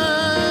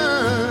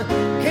one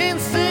can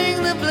sing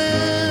the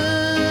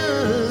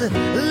blues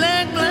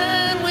like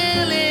blind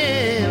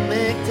Willie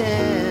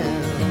McDowell.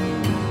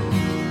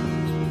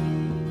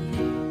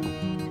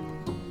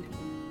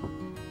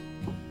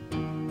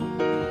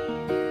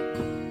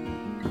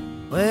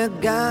 Where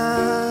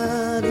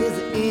God is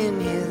in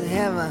his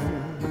heaven,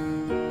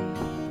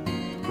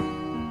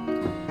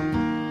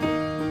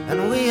 and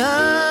we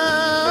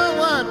all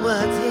want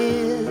what's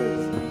his.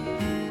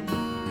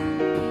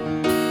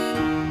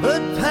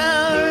 But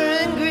power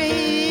and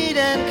greed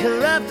and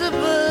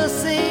corruptible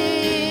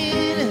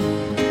seem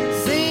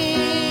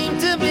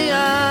to be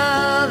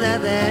all that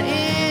there is.